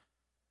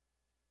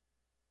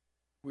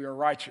 We are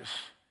righteous.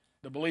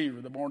 The believer,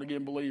 the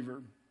born-again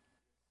believer.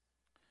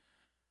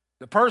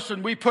 The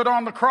person we put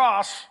on the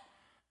cross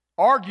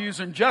argues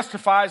and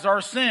justifies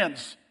our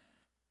sins.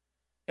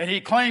 And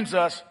he claims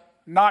us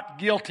not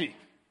guilty.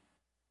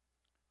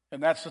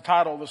 And that's the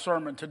title of the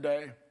sermon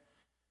today.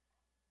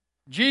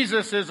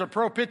 Jesus is a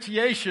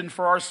propitiation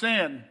for our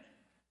sin.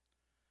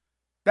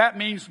 That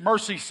means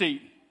mercy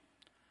seat.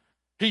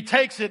 He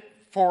takes it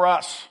for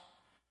us.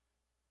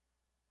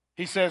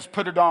 He says,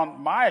 put it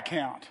on my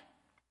account.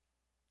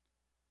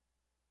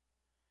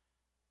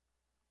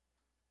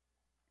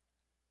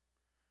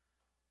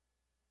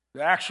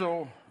 The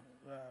actual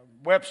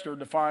Webster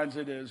defines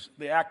it as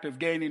the act of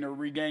gaining or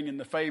regaining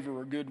the favor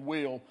or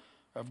goodwill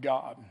of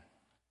God.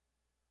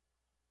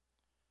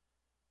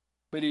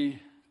 But he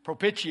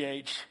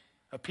propitiates,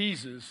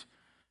 appeases,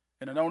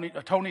 in an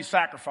atoning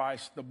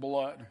sacrifice, the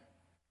blood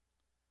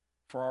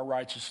for our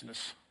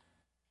righteousness.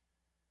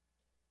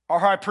 Our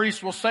high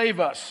priest will save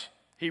us,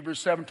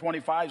 Hebrews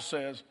 7:25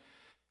 says.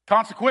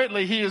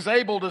 Consequently, he is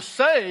able to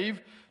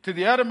save to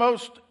the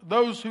uttermost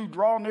those who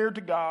draw near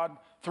to God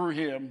through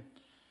him,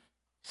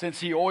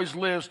 since he always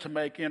lives to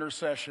make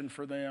intercession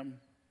for them.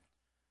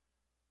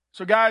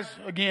 So guys,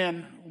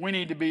 again, we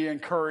need to be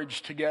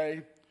encouraged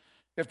today.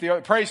 If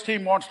the praise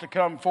team wants to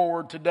come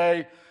forward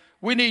today,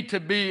 we need to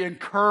be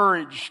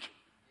encouraged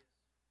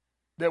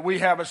that we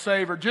have a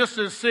Savior. Just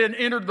as sin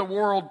entered the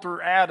world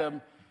through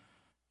Adam,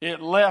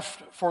 it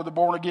left for the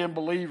born-again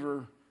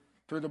believer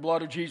through the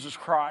blood of Jesus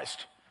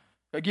Christ.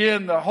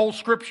 Again, the whole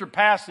scripture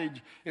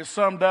passage is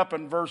summed up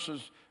in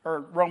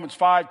Romans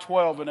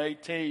 5:12 and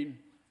 18.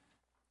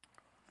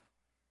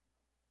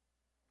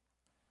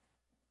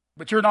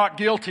 But you're not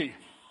guilty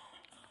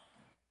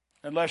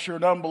unless you're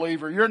an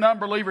unbeliever. You're an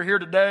unbeliever here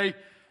today.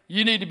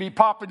 You need to be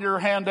popping your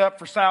hand up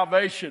for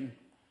salvation,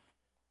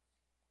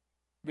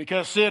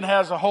 because sin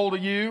has a hold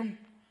of you.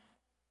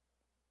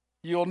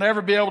 You'll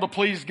never be able to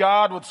please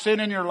God with sin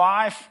in your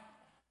life,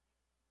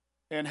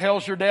 and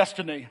hell's your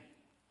destiny.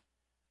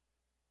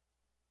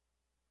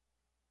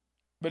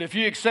 But if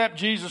you accept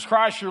Jesus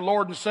Christ, your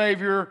Lord and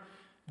Savior,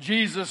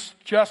 Jesus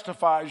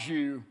justifies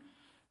you,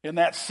 and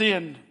that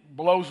sin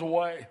blows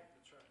away.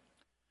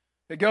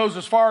 It goes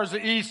as far as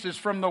the east is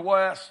from the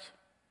west.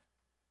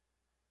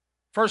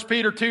 1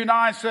 Peter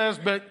 2:9 says,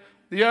 but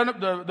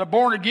the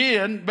born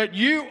again, but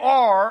you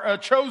are a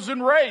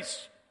chosen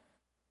race.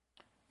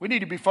 We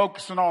need to be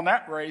focusing on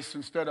that race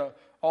instead of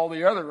all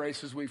the other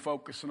races we're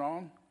focusing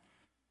on.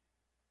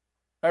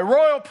 A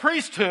royal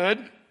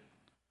priesthood,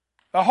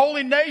 a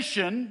holy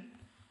nation,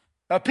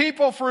 a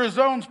people for his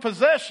own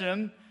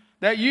possession,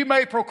 that you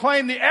may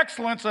proclaim the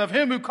excellence of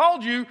him who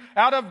called you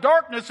out of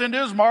darkness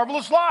into his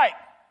marvelous light.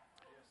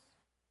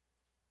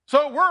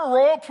 So we're a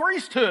royal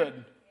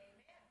priesthood.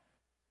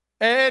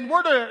 And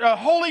we're a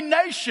holy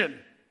nation,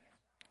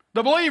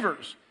 the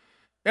believers.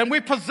 And we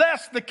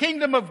possess the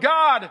kingdom of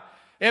God,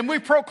 and we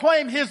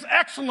proclaim his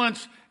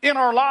excellence in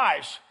our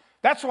lives.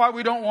 That's why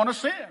we don't want to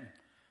sin.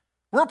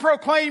 We're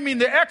proclaiming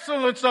the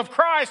excellence of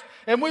Christ,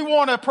 and we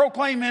want to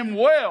proclaim him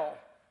well.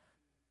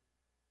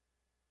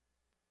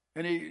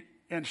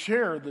 And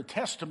share the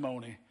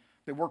testimony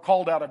that we're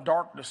called out of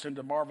darkness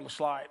into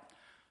marvelous light.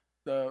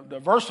 The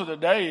verse of the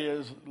day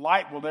is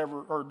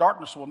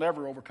darkness will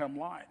never overcome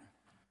light.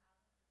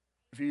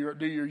 If you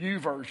do your U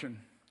version.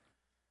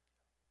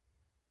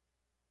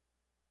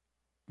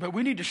 But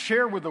we need to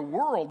share with the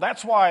world.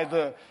 That's why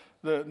the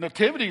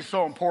nativity is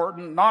so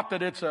important. Not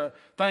that it's a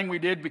thing we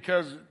did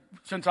because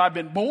since I've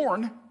been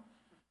born.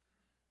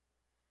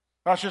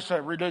 That's just a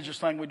religious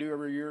thing we do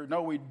every year.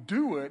 No, we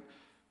do it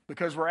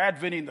because we're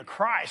adventing the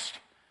Christ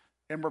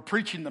and we're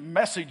preaching the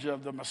message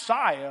of the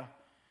Messiah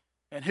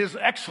and his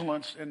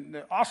excellence and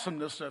the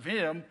awesomeness of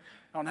him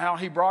on how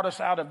he brought us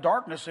out of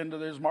darkness into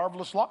his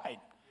marvelous light.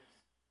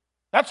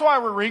 That's why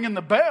we're ringing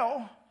the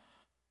bell.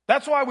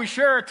 That's why we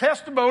share a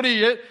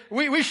testimony.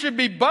 We should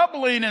be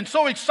bubbling and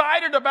so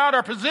excited about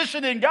our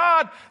position in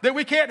God that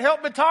we can't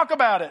help but talk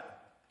about it.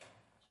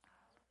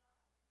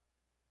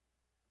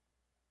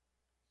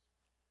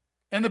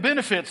 And the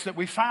benefits that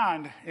we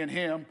find in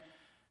him.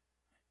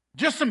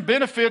 Just some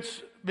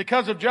benefits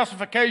because of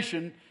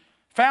justification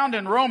found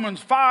in Romans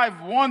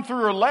 5, 1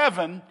 through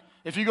 11.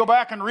 If you go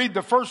back and read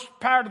the first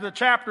part of the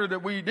chapter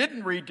that we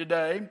didn't read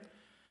today,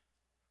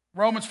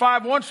 Romans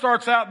 5, 1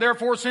 starts out,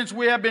 therefore, since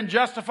we have been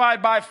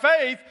justified by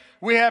faith,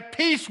 we have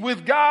peace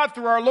with God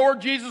through our Lord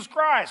Jesus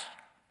Christ.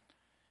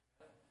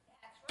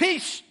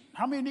 Peace.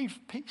 How many need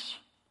peace?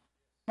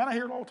 Man, I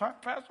hear it all the time,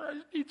 Pastor, I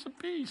just need some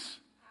peace.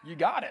 You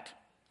got it.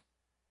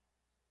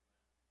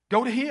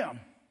 Go to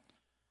him.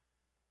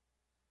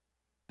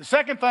 The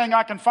second thing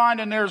I can find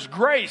in there is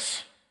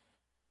grace,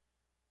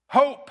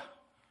 hope,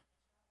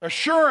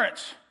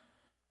 assurance,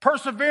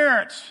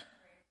 perseverance.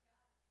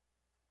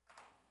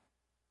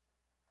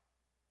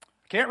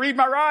 Can't read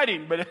my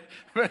writing, but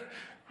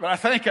I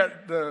think I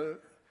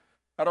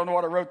don't know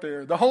what I wrote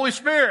there. The Holy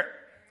Spirit,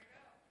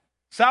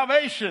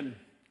 salvation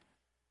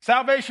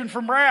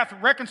from wrath,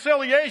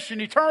 reconciliation,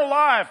 eternal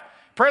life,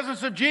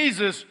 presence of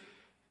Jesus,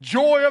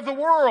 joy of the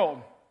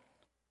world.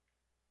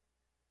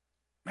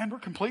 Man, we're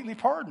completely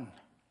pardoned.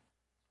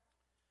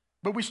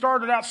 But we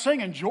started out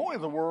singing joy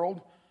of the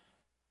world.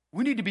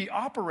 We need to be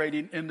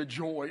operating in the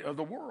joy of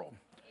the world.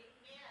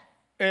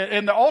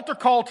 And the altar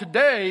call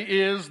today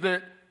is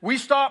that we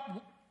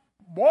stop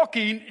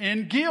walking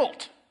in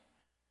guilt.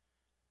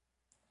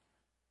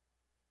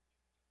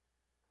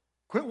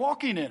 Quit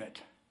walking in it.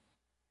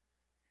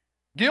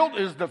 Guilt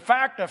is the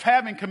fact of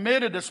having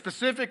committed a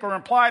specific or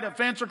implied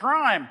offense or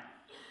crime.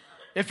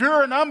 If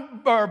you're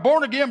a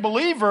born-again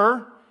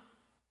believer,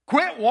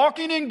 quit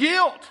walking in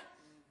guilt.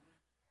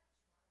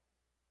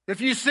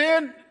 If you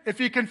sin, if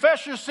you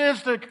confess your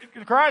sins to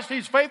Christ,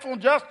 he's faithful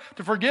and just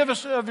to forgive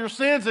us of your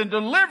sins and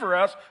deliver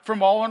us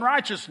from all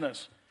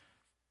unrighteousness.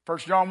 1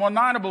 John 1:9,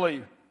 I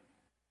believe.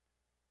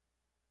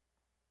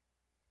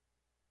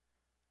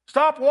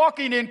 Stop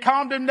walking in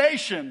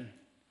condemnation.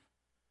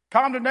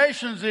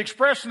 Condemnation is the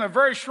expression of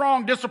very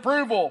strong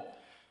disapproval.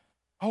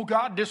 Oh,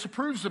 God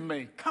disapproves of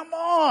me. Come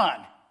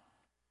on.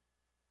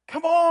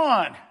 Come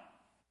on.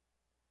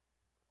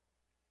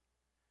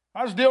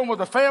 I was dealing with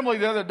a family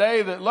the other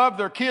day that loved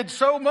their kids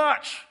so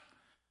much.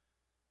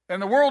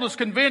 And the world is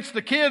convinced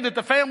the kid that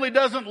the family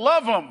doesn't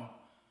love them.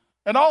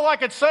 And all I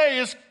could say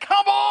is,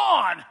 come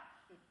on.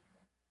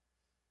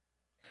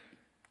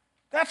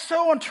 That's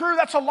so untrue.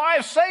 That's a lie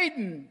of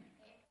Satan.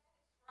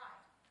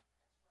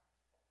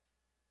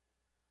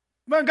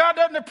 Man, God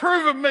doesn't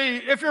approve of me.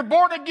 If you're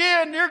born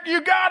again,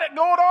 you got it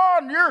going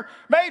on. You're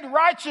made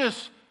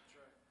righteous.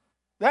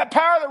 That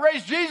power that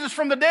raised Jesus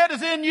from the dead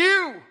is in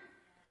you.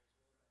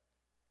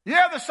 You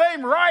have the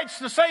same rights,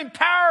 the same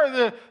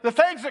power, the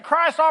things that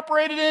Christ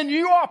operated in,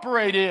 you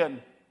operate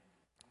in.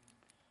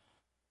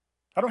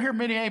 I don't hear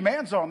many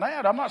amens on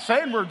that. I'm not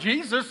saying we're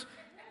Jesus.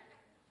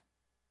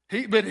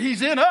 But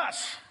he's in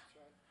us.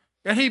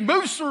 And he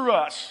moves through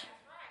us.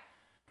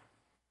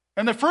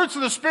 And the fruits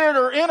of the Spirit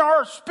are in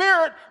our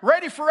spirit,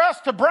 ready for us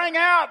to bring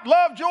out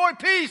love, joy,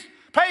 peace,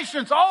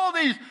 patience. All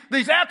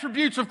these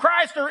attributes of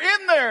Christ are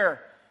in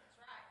there.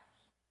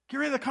 Get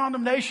rid of the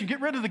condemnation.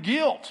 Get rid of the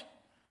guilt.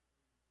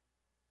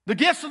 The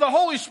gifts of the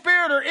Holy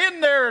Spirit are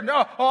in there. And,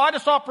 I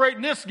just operate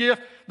in this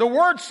gift. The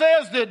Word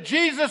says that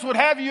Jesus would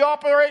have you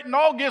operate in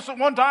all gifts at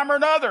one time or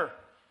another.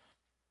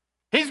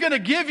 He's going to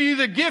give you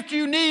the gift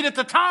you need at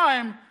the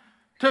time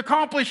to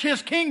accomplish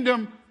His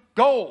kingdom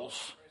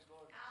goals.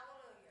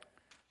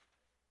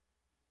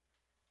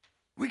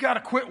 We got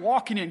to quit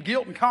walking in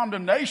guilt and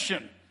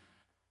condemnation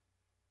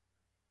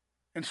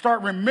and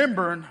start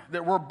remembering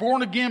that we're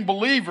born again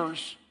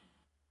believers.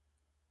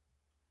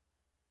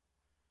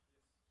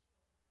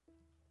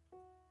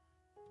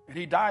 And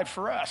He died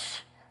for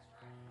us.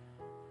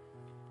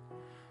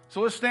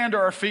 So let's stand to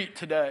our feet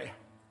today.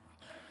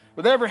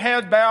 With every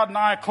head bowed and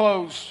eye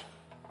closed.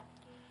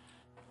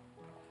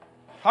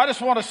 I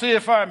just want to see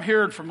if I'm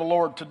hearing from the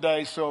Lord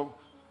today, so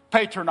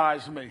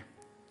patronize me.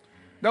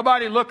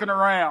 Nobody looking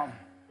around.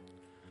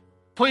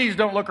 Please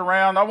don't look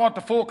around. I want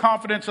the full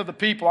confidence of the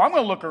people. I'm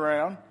going to look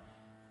around,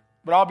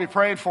 but I'll be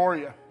praying for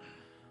you.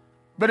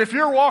 But if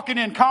you're walking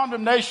in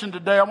condemnation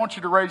today, I want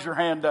you to raise your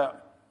hand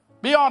up.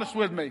 Be honest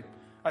with me.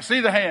 I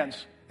see the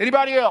hands.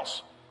 Anybody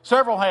else?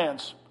 Several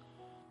hands.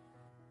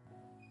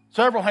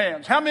 Several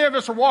hands. How many of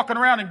us are walking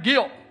around in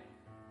guilt?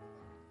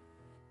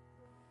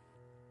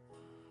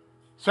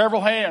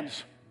 Several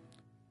hands.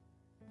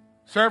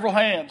 Several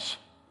hands.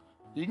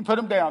 You can put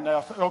them down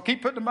now. Oh,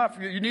 keep putting them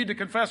up. You need to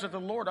confess it to the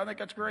Lord. I think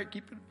that's great.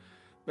 Keep it.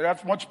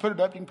 But once you put it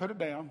up, you can put it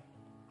down.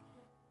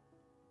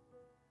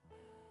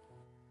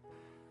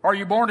 Are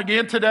you born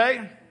again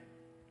today?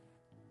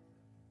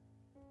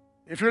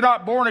 If you're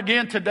not born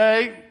again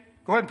today,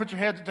 go ahead and put your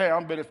heads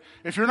down. But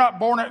if you're not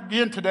born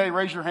again today,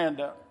 raise your hand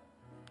up.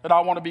 And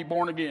I want to be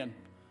born again.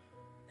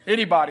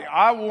 Anybody,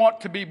 I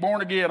want to be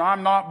born again.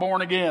 I'm not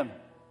born again.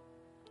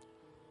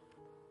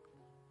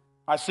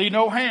 I see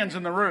no hands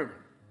in the room.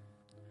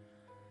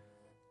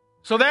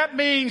 So that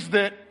means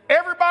that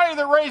everybody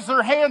that raised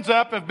their hands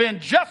up have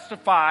been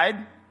justified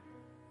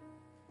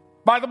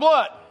by the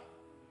blood.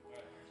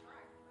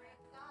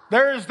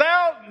 There is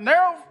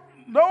now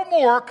no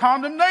more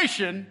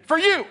condemnation for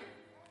you.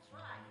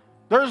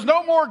 There is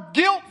no more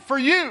guilt for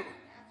you.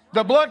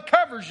 The blood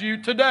covers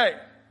you today.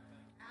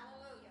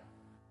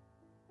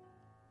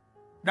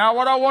 Now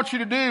what I want you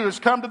to do is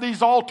come to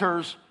these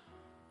altars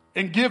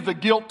and give the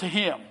guilt to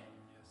Him.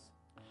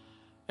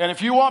 And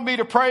if you want me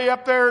to pray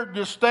up there,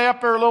 just stay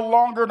up there a little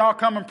longer and I'll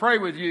come and pray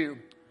with you.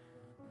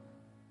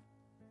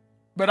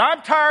 But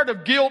I'm tired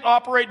of guilt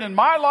operating in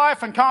my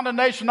life and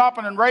condemnation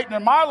operating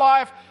in my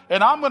life,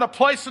 and I'm going to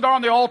place it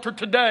on the altar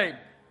today.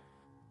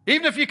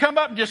 Even if you come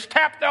up and just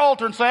tap the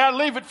altar and say, I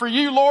leave it for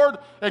you, Lord,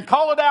 and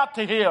call it out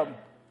to Him.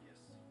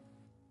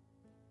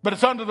 But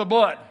it's under the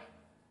blood.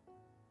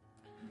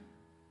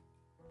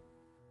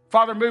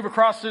 Father, move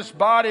across this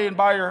body and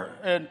by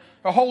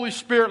the Holy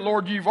Spirit,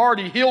 Lord, you've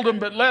already healed them,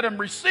 but let them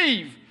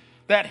receive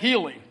that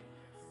healing.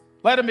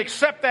 Let them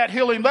accept that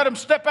healing. Let them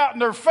step out in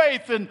their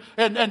faith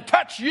and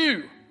touch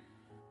you.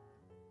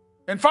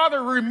 And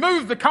Father,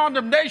 remove the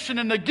condemnation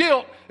and the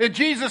guilt in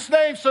Jesus'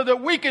 name so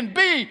that we can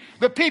be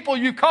the people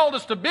you called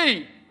us to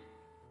be.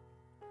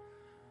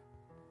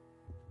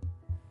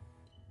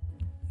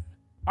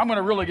 I'm going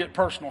to really get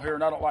personal here,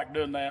 and I don't like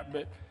doing that,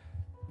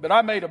 but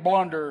I made a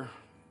blunder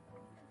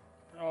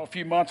a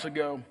few months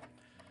ago.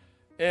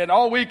 And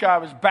all week I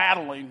was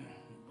battling.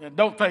 And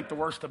don't think the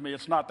worst of me.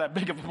 It's not that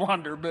big of a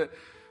blunder, but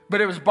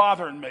it was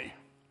bothering me.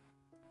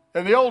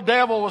 And the old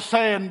devil was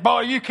saying,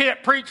 boy, you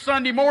can't preach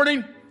Sunday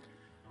morning.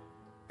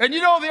 And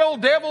you know, the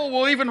old devil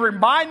will even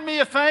remind me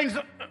of things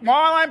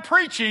while I'm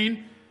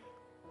preaching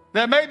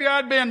that maybe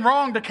I'd been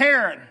wrong to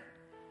Karen.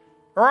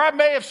 Or I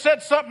may have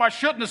said something I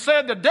shouldn't have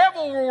said. The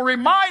devil will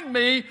remind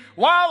me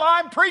while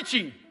I'm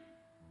preaching.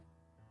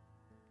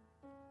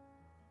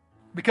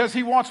 Because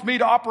he wants me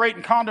to operate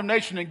in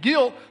condemnation and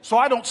guilt so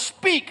I don't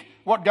speak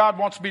what God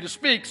wants me to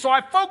speak. So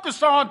I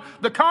focus on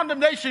the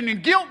condemnation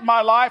and guilt in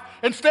my life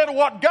instead of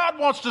what God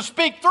wants to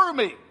speak through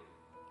me.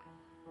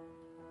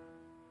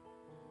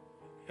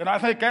 And I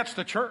think that's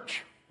the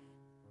church.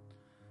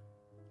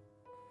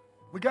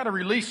 We got to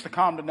release the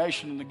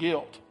condemnation and the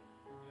guilt.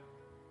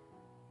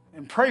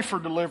 And pray for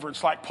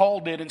deliverance like Paul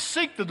did. And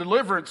seek the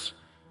deliverance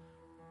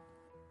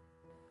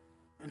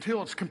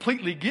until it's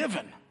completely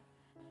given.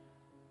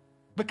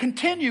 But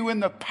continue in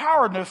the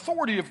power and the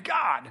authority of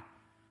God.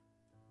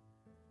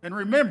 And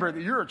remember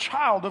that you're a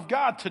child of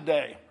God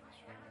today.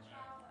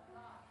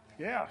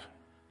 Yeah.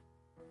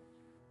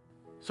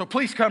 So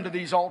please come to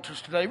these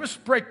altars today. Let's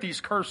break these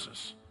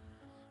curses.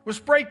 Let's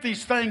break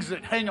these things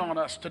that hang on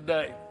us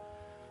today.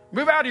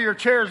 Move out of your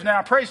chairs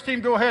now. Praise team,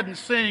 go ahead and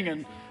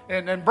sing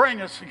and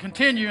bring us and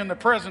continue in the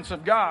presence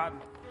of God.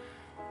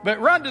 But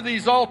run to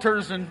these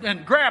altars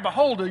and grab a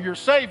hold of your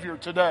Savior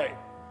today.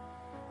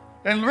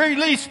 And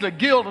release the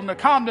guilt and the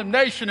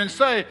condemnation and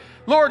say,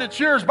 Lord, it's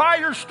yours. By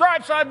your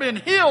stripes I've been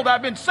healed.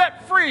 I've been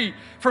set free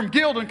from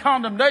guilt and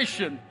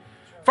condemnation.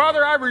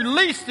 Father, I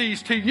release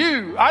these to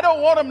you. I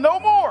don't want them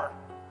no more.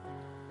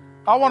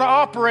 I want to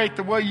operate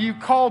the way you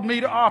called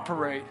me to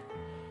operate.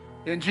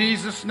 In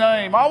Jesus'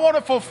 name. I want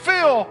to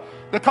fulfill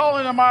the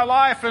calling of my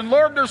life. And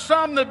Lord, there's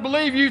some that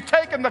believe you've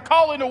taken the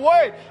calling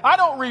away. I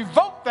don't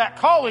revoke that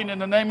calling in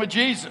the name of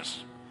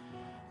Jesus.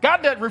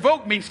 God, that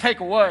revoke means take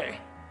away.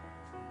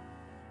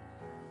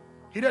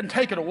 He doesn't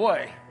take it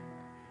away.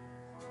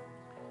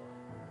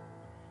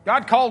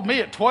 God called me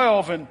at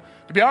 12, and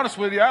to be honest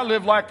with you, I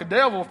lived like the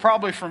devil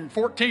probably from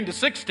 14 to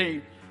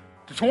 16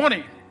 to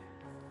 20.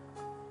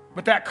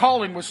 But that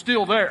calling was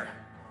still there.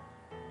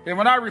 And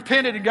when I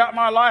repented and got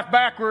my life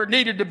back where it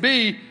needed to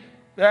be,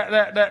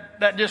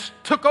 that just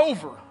took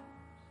over.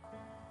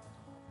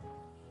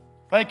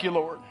 Thank you,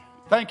 Lord.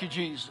 Thank you,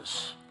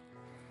 Jesus.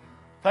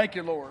 Thank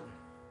you, Lord.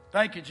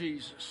 Thank you,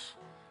 Jesus.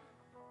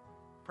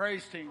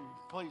 Praise team,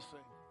 please sing.